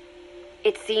negotiate.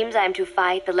 It seems I am to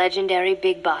fight the legendary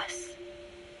Big Boss.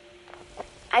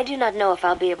 I do not know if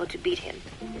I'll be able to beat him.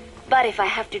 But if I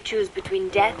have to choose between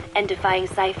death and defying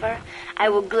Cypher, I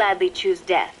will gladly choose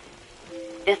death.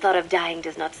 The thought of dying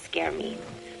does not scare me.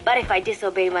 But if I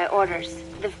disobey my orders,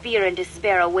 the fear and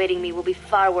despair awaiting me will be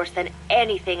far worse than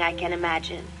anything I can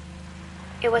imagine.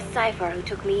 It was Cypher who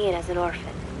took me in as an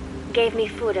orphan, gave me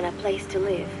food and a place to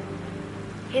live.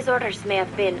 His orders may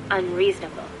have been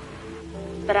unreasonable,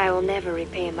 but I will never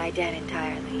repay my debt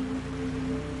entirely.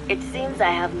 It seems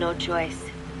I have no choice.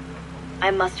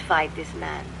 I must fight this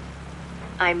man.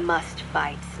 I must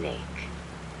fight Snake.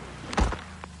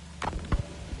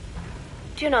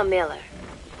 Do you know Miller,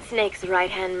 Snake's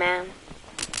right-hand man?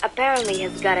 Apparently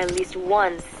has got at least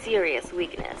one serious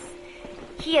weakness.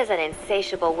 He is an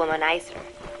insatiable womanizer.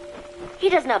 He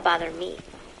does not bother me,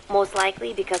 most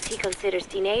likely because he considers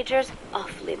teenagers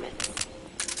off-limits.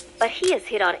 But he has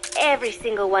hit on every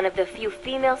single one of the few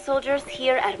female soldiers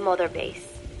here at Mother Base.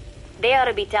 They ought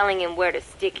to be telling him where to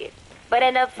stick it, but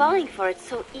end up falling for it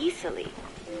so easily.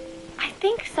 I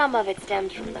think some of it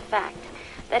stems from the fact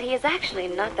that he is actually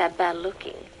not that bad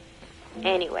looking.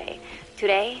 Anyway,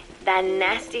 today, that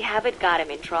nasty habit got him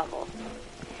in trouble.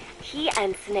 He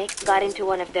and Snake got into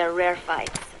one of their rare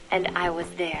fights, and I was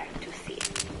there to see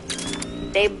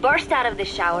it. They burst out of the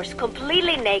showers,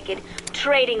 completely naked,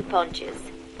 trading punches.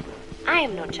 I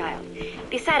am no child.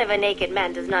 The sight of a naked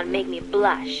man does not make me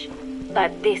blush.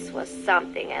 But this was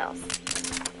something else.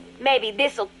 "Maybe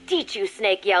this'll teach you,"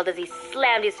 Snake yelled as he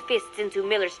slammed his fists into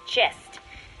Miller's chest.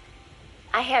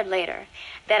 I heard later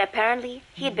that apparently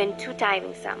he had been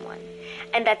two-timing someone,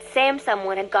 and that same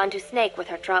someone had gone to Snake with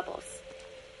her troubles.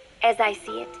 As I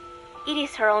see it, it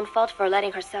is her own fault for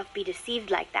letting herself be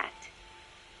deceived like that.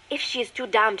 If she is too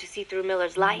dumb to see through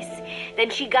Miller's lies, then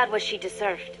she got what she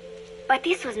deserved. But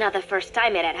this was not the first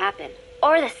time it had happened,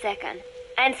 or the second,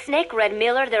 and Snake read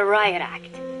Miller the riot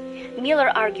act. Miller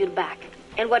argued back,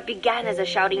 and what began as a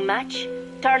shouting match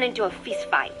turned into a fist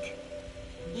fight.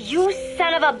 "You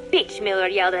son of a bitch," Miller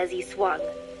yelled as he swung.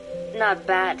 "Not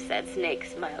bad," said Snake,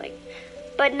 smiling,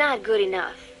 "but not good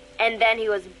enough." And then he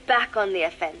was back on the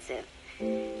offensive.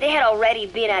 They had already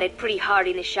been at it pretty hard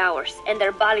in the showers, and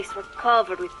their bodies were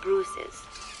covered with bruises.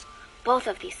 Both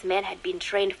of these men had been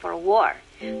trained for war,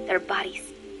 their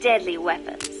bodies deadly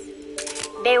weapons.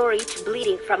 They were each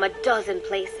bleeding from a dozen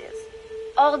places.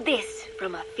 All this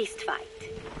from a fist fight.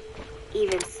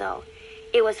 Even so,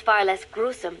 it was far less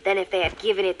gruesome than if they had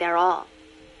given it their all.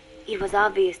 It was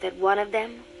obvious that one of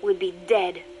them would be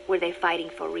dead were they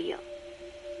fighting for real.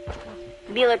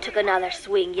 Miller took another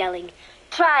swing, yelling,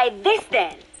 "Try this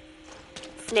then!"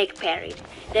 Snake parried,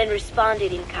 then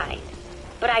responded in kind.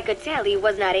 But I could tell he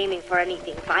was not aiming for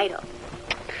anything vital.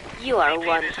 "You are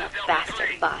one tough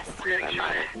bastard, boss," Miller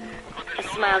muttered. A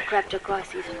smile crept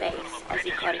across his face as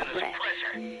he caught his breath.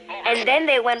 And then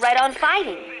they went right on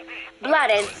fighting.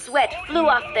 Blood and sweat flew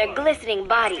off their glistening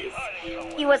bodies.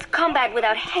 It was combat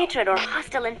without hatred or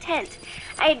hostile intent.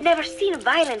 I had never seen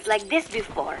violence like this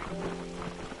before.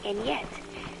 And yet,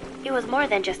 it was more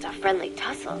than just a friendly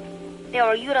tussle. They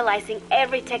were utilizing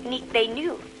every technique they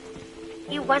knew.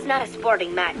 It was not a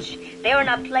sporting match. They were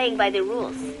not playing by the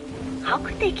rules. How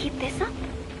could they keep this up?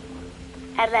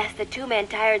 At last, the two men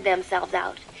tired themselves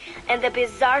out, and the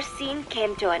bizarre scene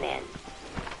came to an end.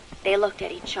 They looked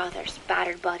at each other's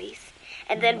battered bodies,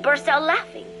 and then burst out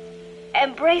laughing,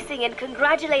 embracing and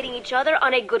congratulating each other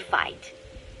on a good fight.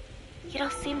 It all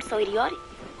seemed so idiotic.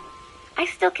 I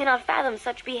still cannot fathom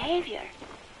such behavior.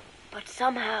 But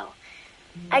somehow,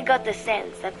 I got the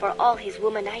sense that for all his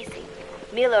womanizing,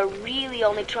 Miller really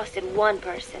only trusted one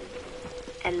person,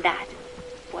 and that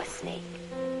was Snake.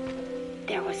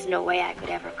 There was no way I could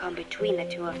ever come between the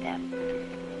two of them,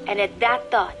 and at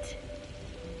that thought,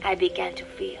 I began to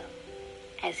feel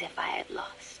as if I had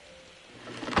lost.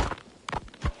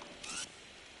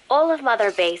 All of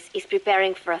Mother Base is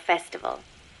preparing for a festival.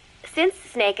 Since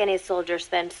Snake and his soldiers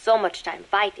spend so much time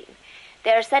fighting,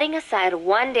 they are setting aside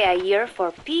one day a year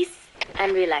for peace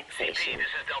and relaxation.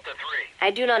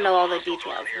 I do not know all the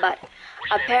details, but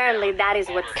apparently that is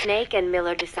what Snake and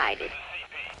Miller decided.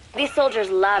 These soldiers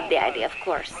love the idea, of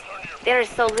course. There is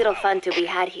so little fun to be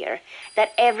had here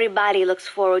that everybody looks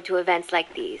forward to events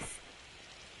like these.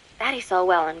 That is all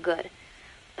well and good,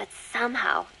 but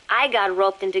somehow I got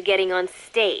roped into getting on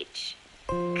stage.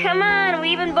 Come on, we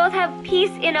even both have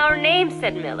peace in our names,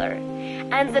 said Miller.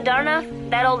 And Zdarnov,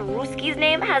 that old Ruski's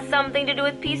name, has something to do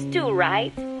with peace too,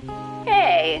 right?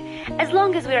 Hey, as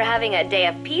long as we're having a day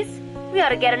of peace, we ought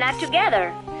to get an act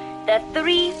together. The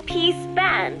Three-Piece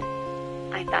Band.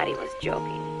 I thought he was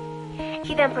joking.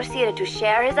 He then proceeded to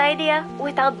share his idea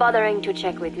without bothering to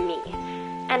check with me.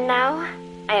 And now,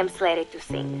 I am slated to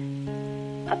sing.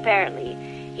 Apparently,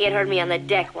 he had heard me on the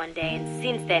deck one day, and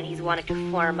since then he's wanted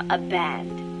to form a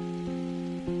band.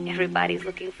 Everybody's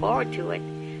looking forward to it,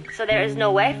 so there is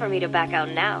no way for me to back out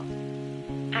now.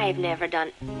 I've never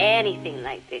done anything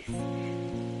like this,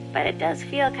 but it does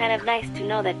feel kind of nice to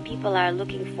know that people are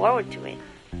looking forward to it.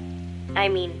 I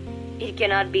mean, it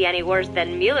cannot be any worse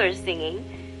than Miller's singing,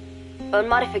 but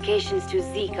modifications to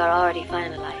Zeke are already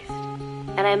finalized,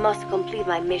 and I must complete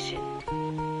my mission.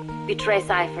 Betray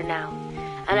Cypher now,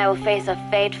 and I will face a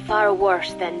fate far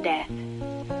worse than death.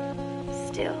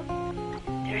 Still,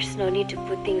 there's no need to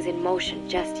put things in motion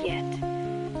just yet.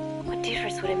 What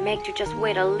difference would it make to just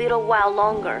wait a little while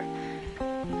longer?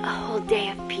 A whole day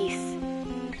of peace.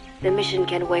 The mission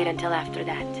can wait until after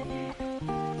that.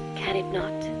 Can it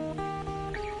not?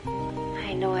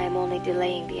 I know I am only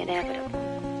delaying the inevitable.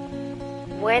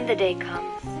 When the day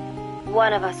comes,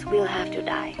 one of us will have to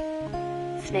die.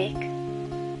 Snake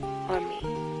or me.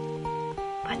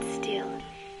 But still,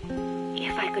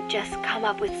 if I could just come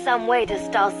up with some way to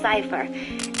stall Cypher,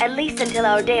 at least until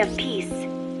our day of peace.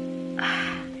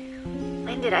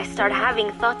 When did I start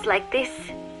having thoughts like this?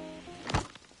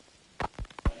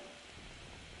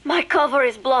 My cover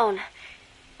is blown.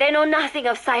 They know nothing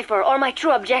of Cypher or my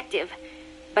true objective,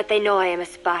 but they know I am a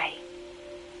spy.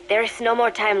 There is no more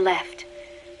time left.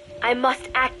 I must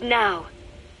act now.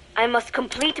 I must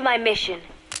complete my mission.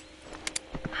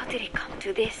 How did it come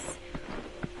to this?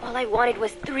 All I wanted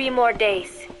was 3 more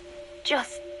days.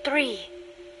 Just 3.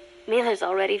 Miller's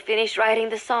already finished writing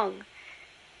the song.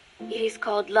 It is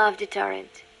called Love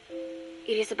Deterrent.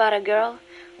 It is about a girl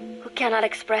who cannot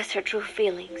express her true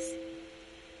feelings.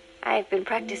 I have been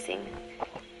practicing.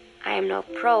 I am no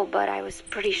pro, but I was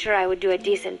pretty sure I would do a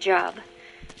decent job.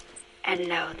 And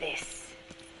now this.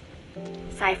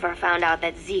 Cypher found out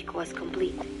that Zeke was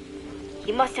complete.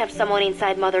 He must have someone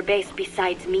inside Mother Base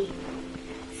besides me,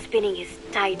 spinning his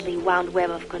tightly wound web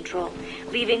of control,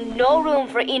 leaving no room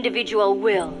for individual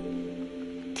will.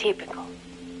 Typical.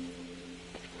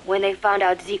 When they found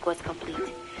out Zeke was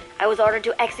complete, I was ordered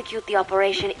to execute the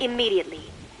operation immediately.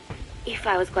 If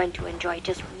I was going to enjoy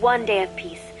just 1 day of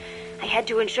peace, I had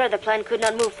to ensure the plan could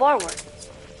not move forward.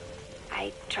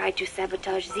 I tried to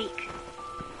sabotage Zeke.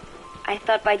 I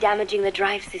thought by damaging the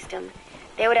drive system,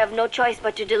 they would have no choice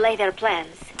but to delay their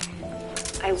plans.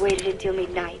 I waited until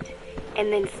midnight,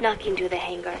 and then snuck into the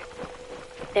hangar.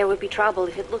 There would be trouble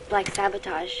if it looked like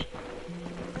sabotage.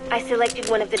 I selected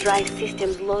one of the drive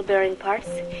system's load-bearing parts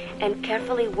and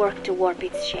carefully worked to warp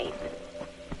its shape.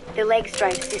 The legs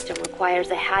drive system requires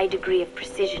a high degree of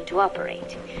precision to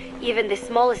operate. Even the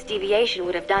smallest deviation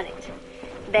would have done it.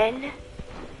 Then,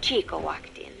 Chico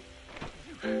walked in.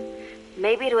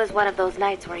 Maybe it was one of those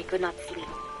nights where he could not sleep.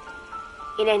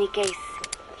 In any case,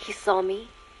 he saw me,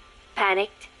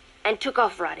 panicked, and took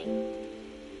off running.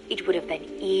 It would have been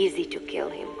easy to kill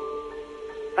him,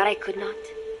 but I could not.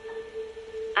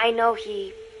 I know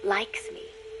he likes me.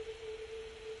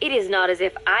 It is not as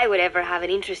if I would ever have an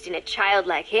interest in a child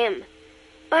like him,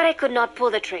 but I could not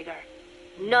pull the trigger.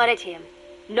 Not at him,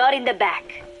 not in the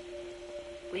back.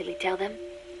 Will he tell them?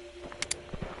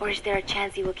 Or is there a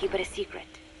chance he will keep it a secret?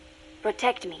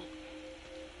 Protect me?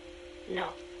 No.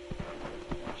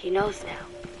 He knows now.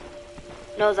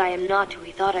 Knows I am not who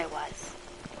he thought I was.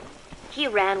 He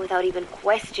ran without even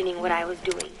questioning what I was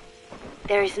doing.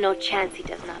 There is no chance he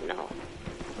does not know.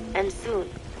 And soon,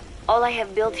 all I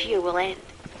have built here will end.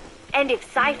 And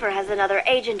if Cypher has another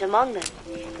agent among them,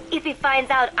 if he finds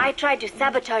out I tried to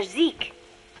sabotage Zeke,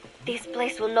 this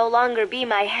place will no longer be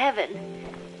my heaven.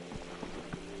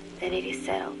 Then it is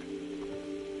settled.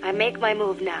 I make my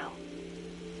move now.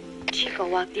 Chico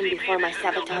walked in before my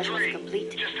sabotage was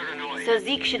complete, so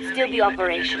Zeke should still be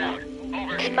operational.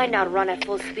 It might not run at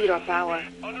full speed or power,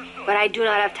 but I do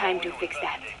not have time to fix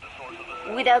that.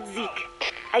 Without Zeke,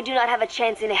 I do not have a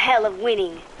chance in hell of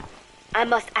winning. I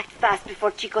must act fast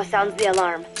before Chico sounds the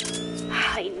alarm.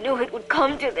 I knew it would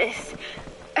come to this.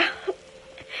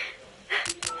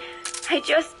 I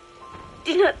just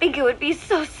did not think it would be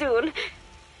so soon.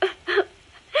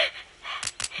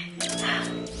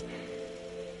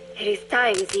 It is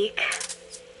time, Zeke.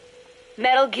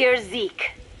 Metal Gear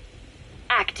Zeke.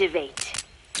 Activate.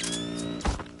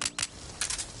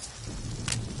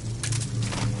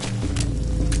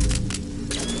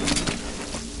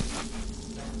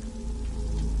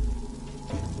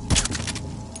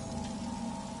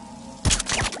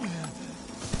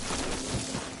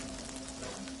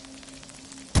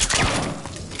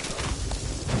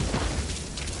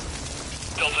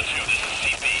 Delta 2, this is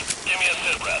CP. Give me a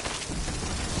sit rep.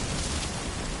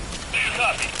 Do you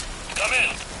copy? Come in.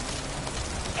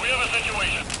 We have a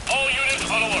situation. All units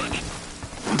on alert.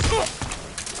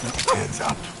 Hands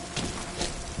up.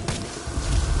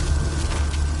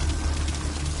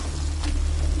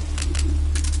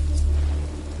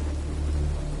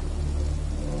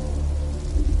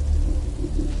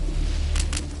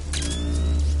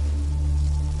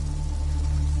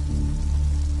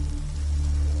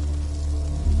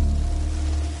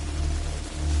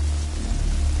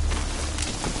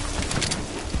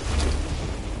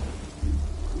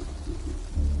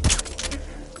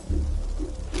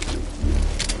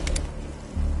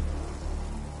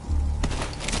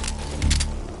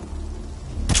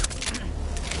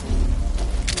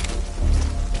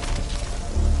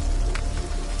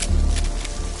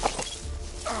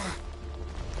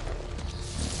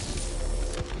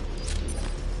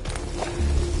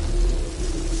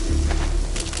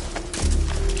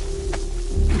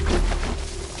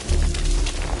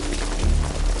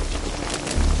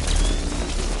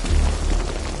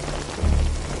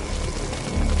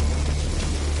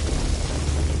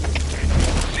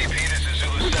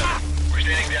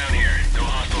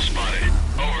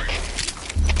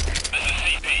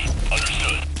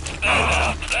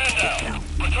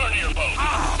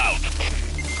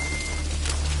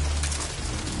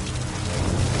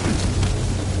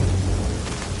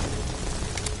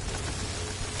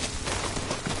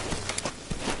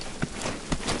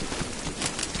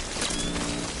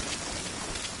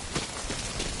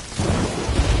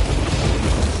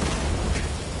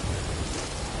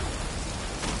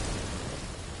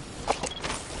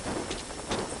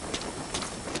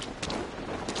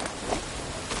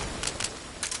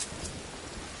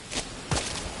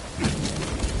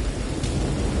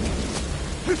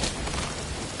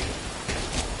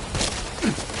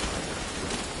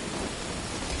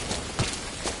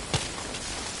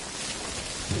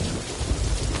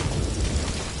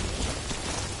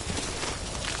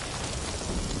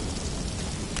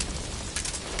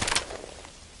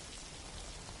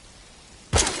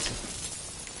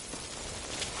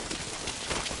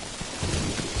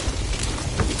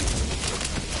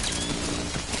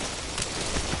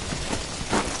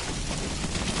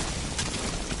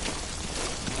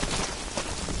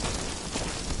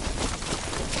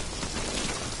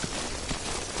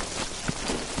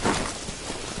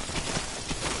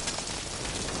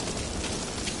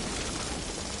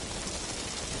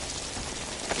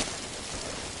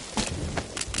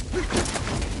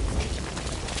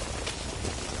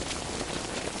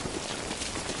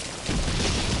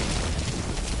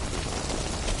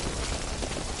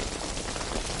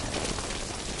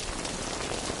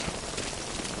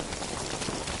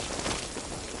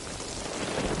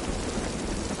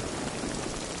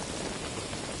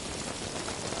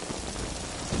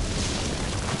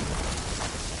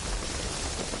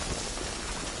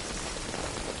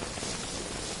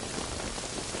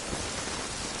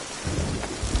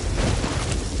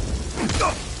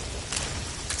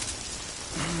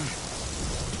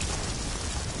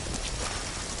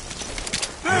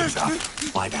 Hands up.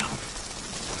 Lie down.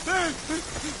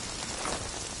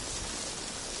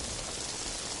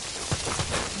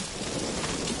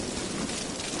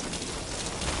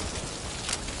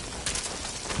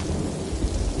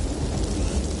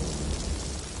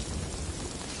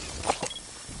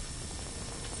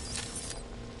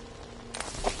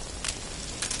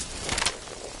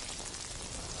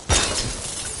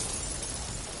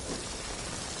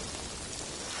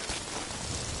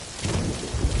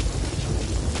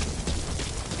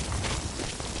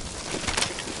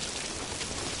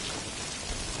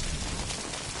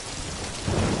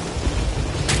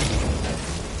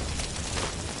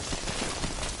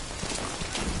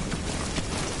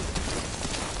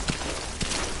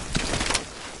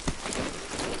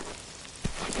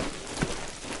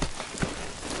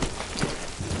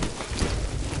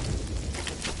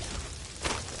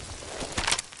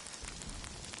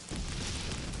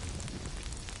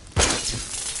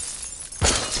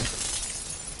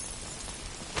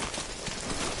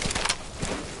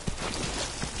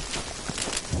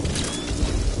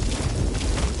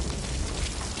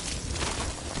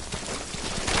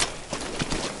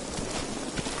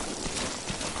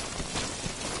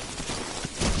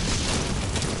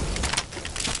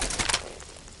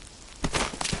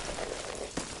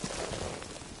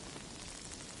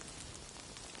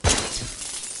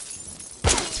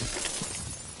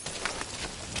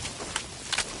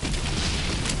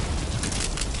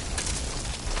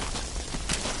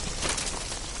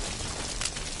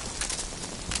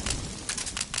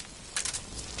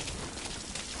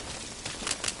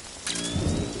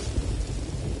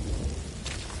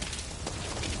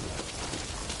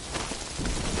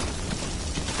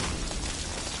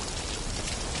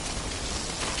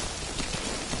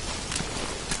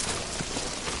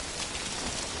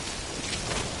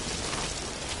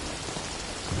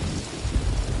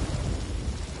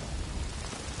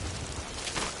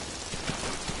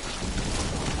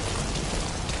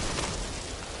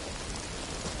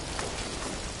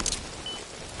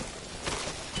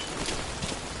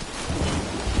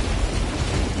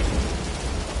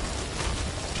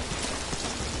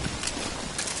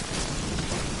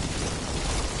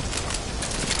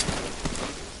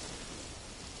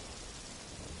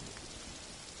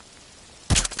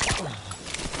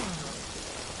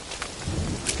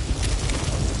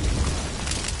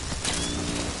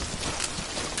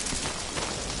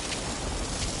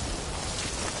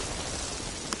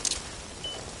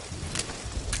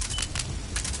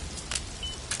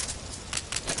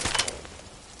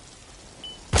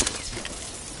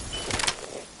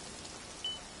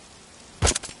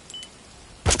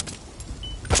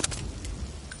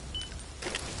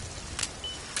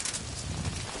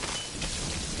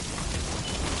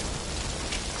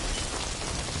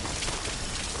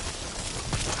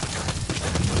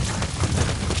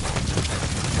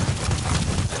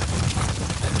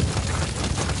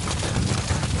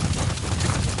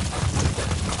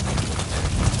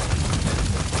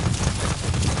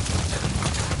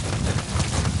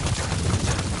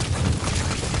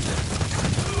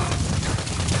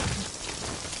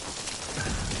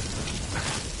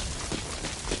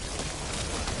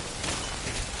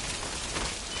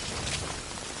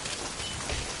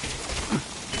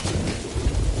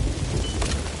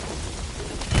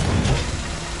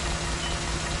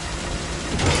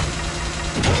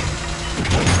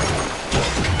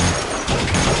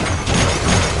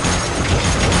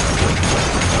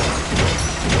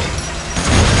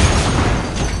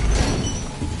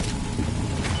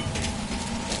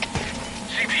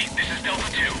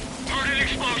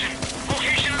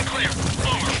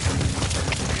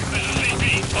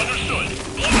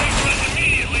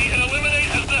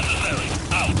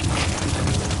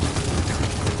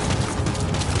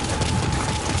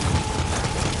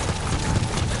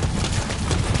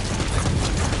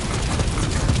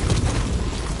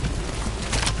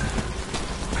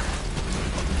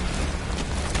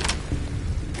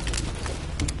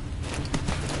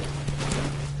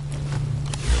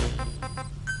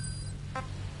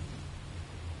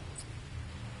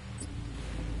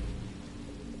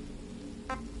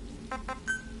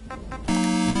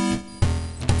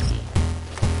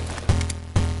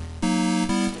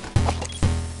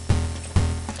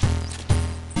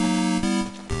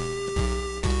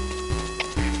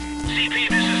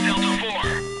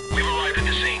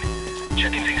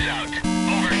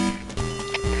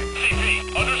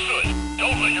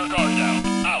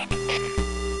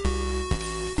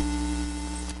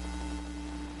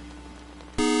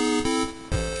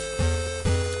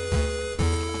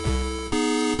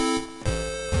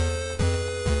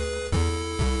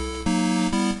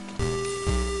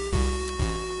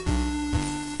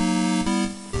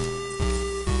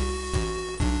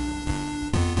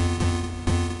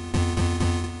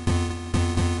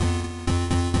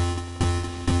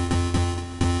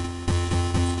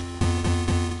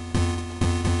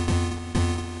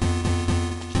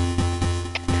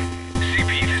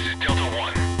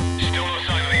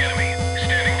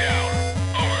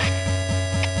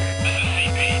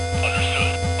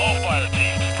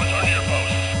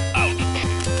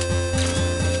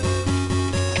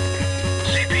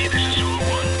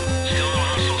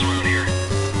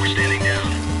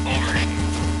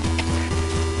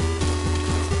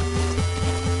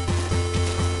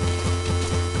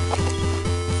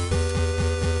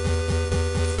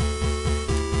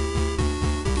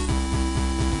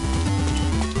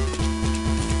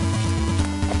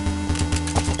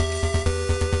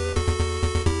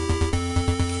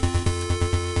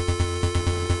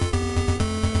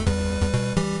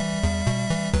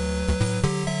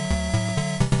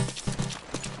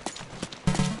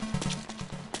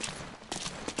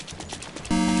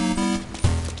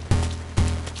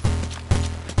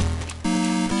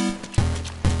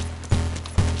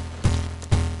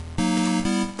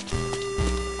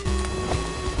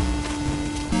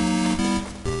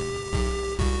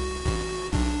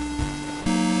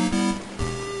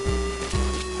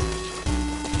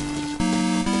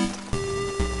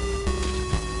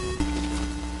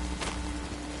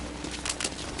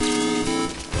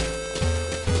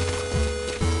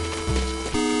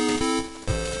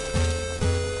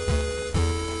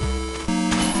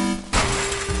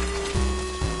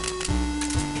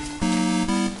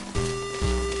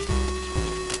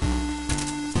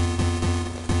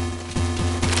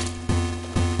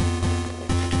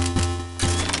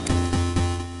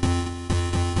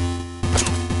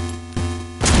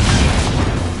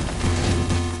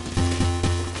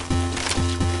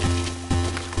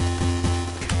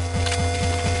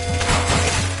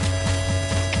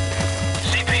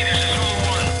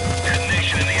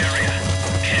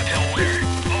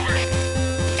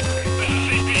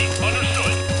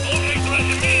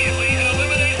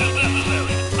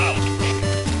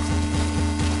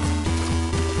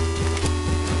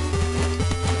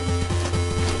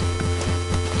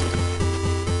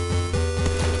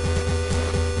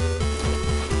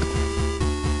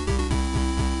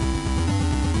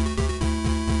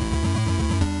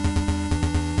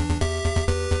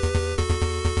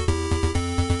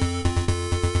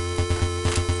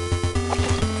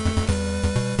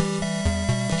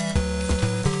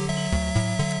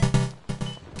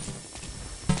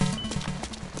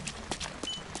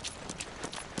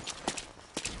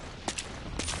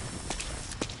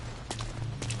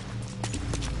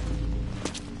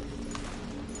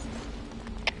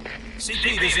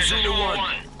 CP, this is Zulu 1.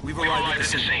 We've arrived at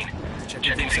the scene.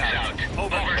 Checking things out.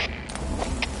 Over.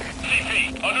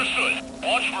 CP, understood.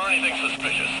 Watch for anything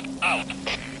suspicious. Out.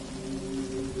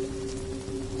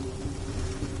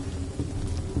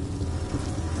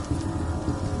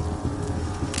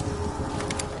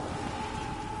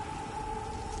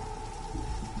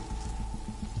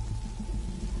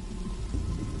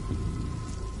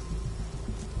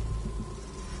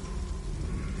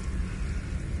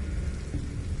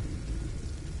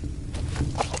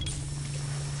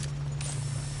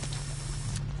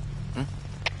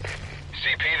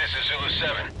 CP, this is Zulu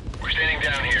 7. We're standing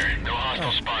down here. No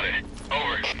hostile spotted.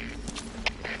 Over. This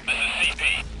is CP.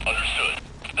 Understood.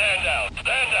 Stand down.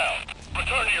 Stand down.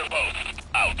 Return to your post.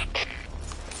 Out.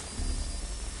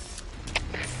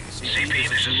 CP,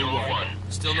 this is Zulu 1.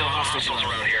 Still no hostiles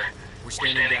around here. We're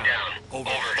standing down. Over.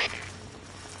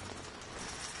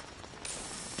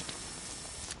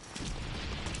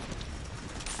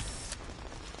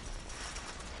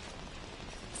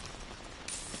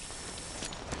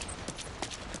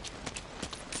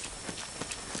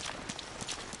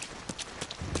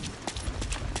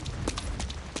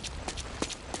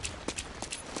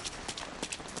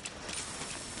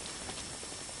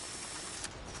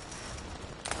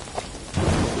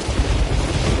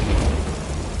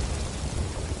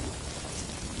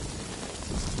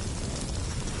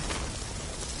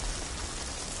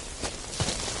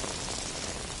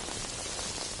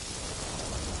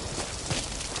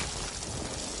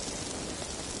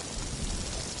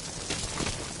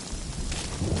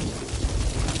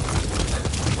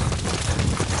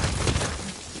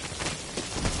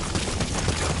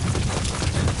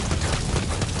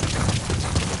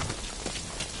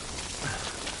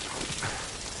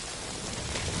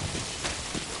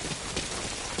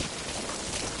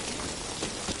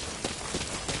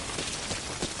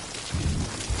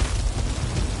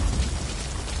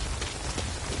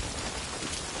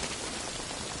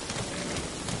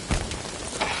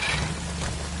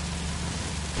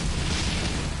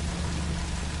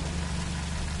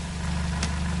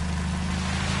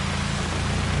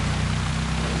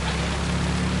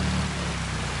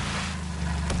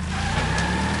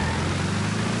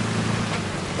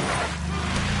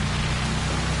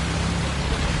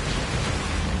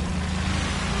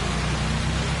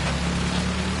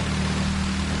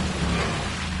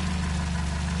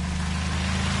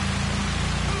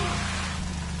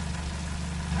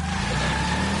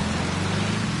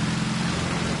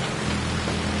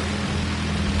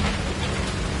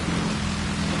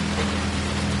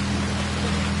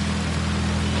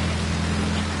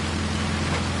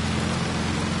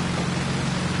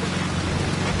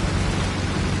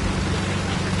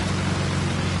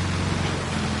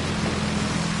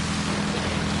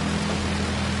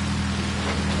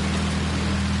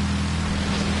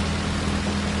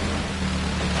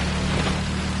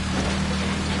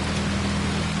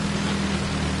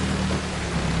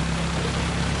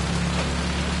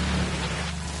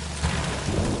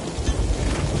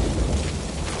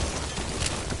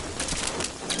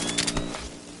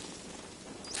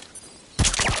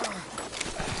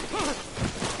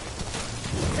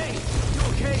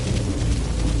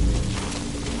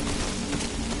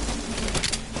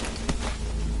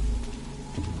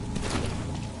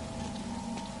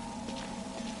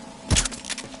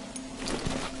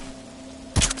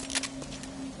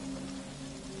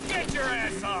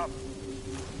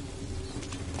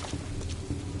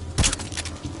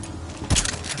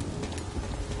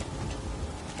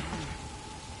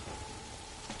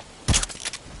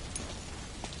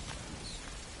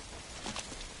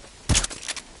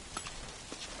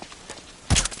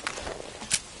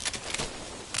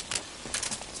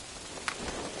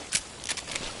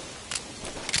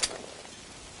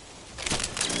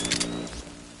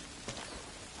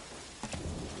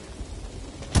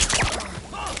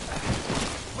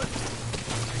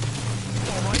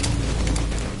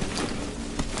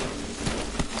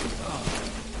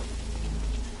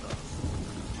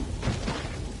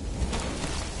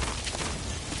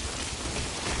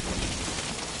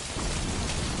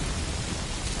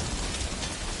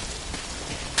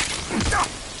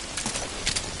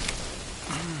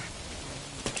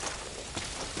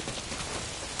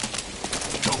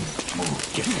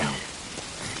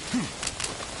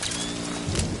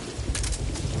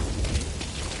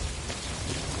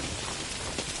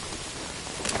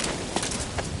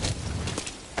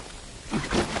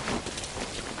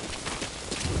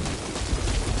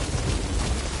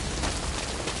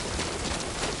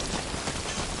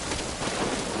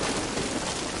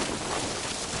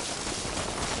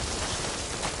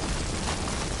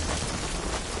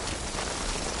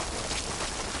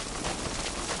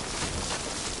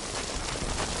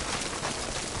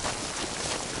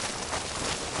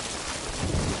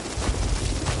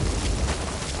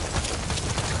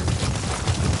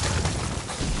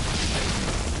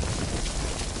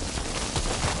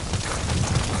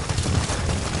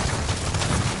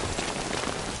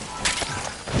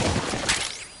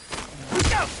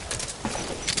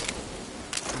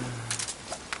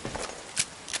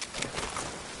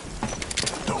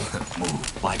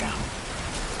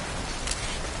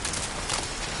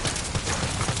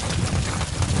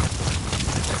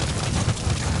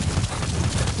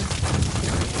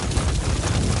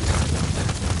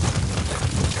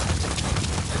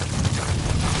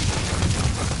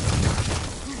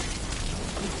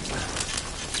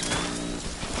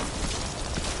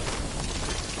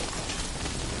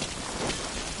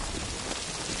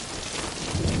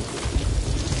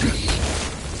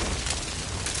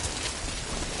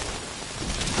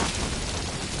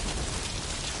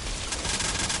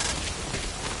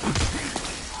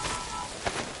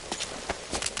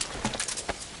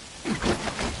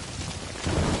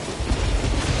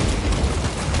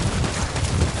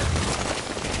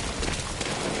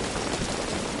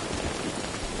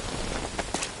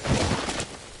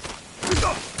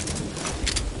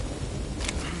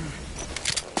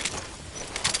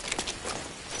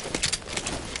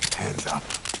 up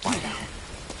by now.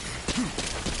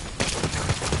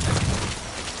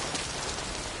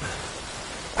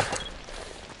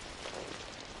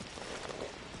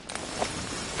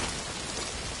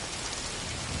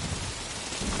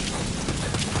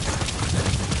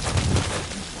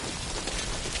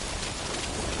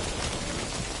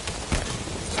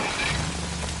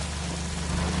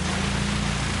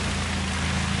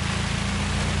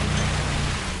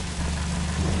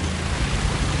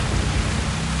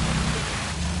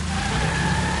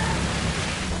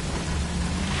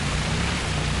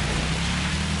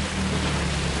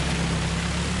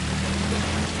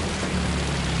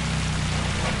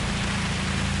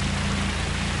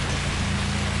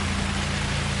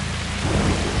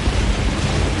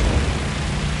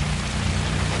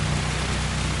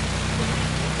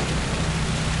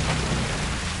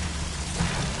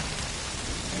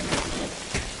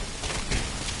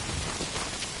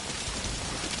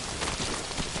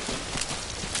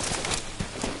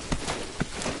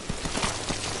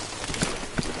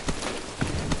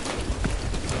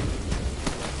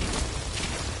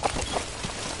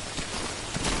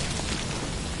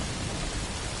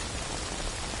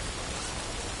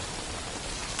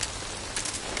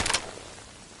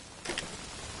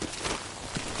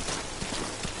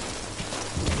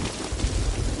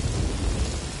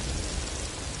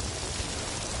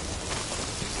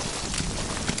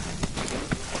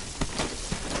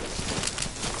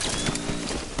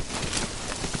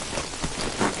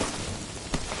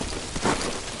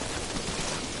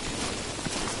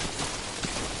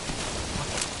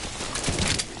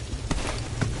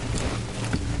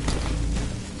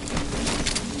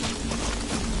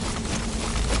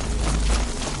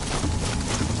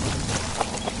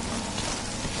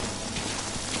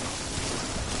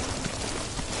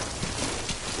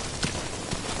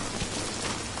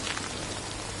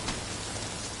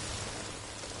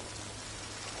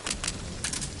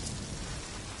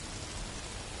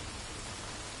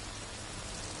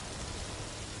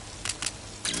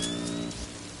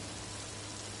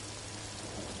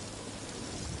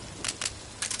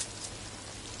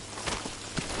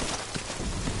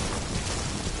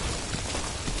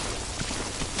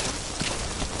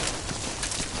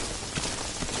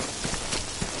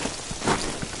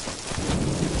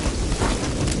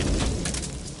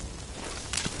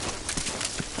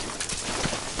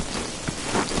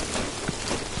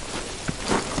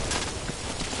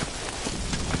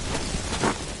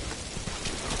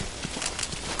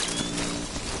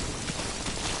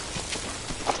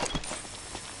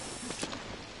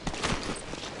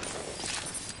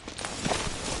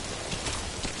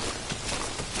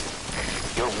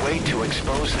 Way too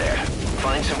exposed there.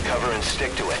 Find some cover and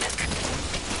stick to it.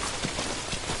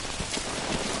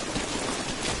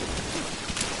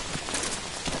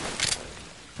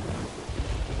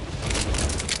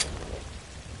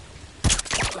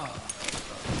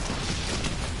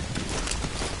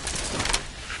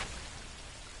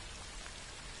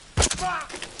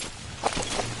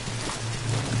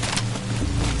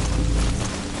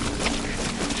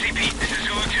 CP, this is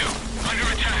Zulu 2. Under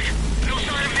attack. No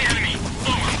sign of the enemy.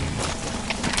 Over.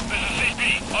 This is CP.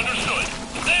 Understood.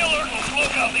 Stay alert and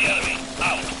smoke out the enemy.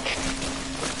 Out.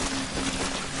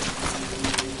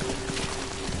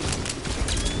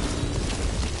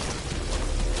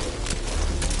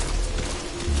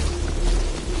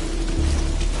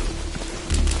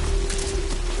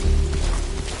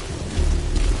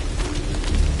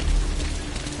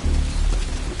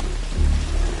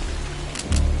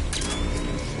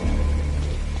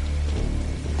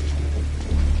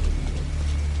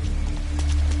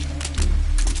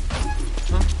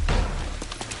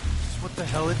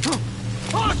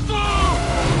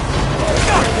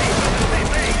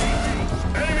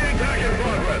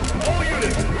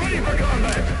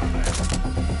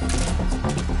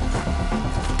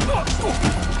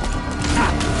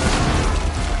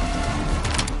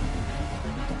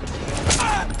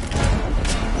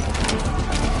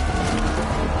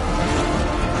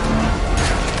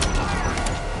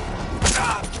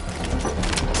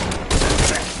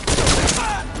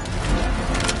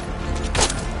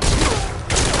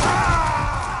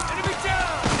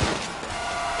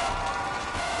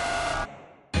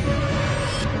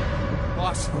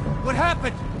 What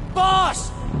happened?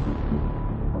 Boss!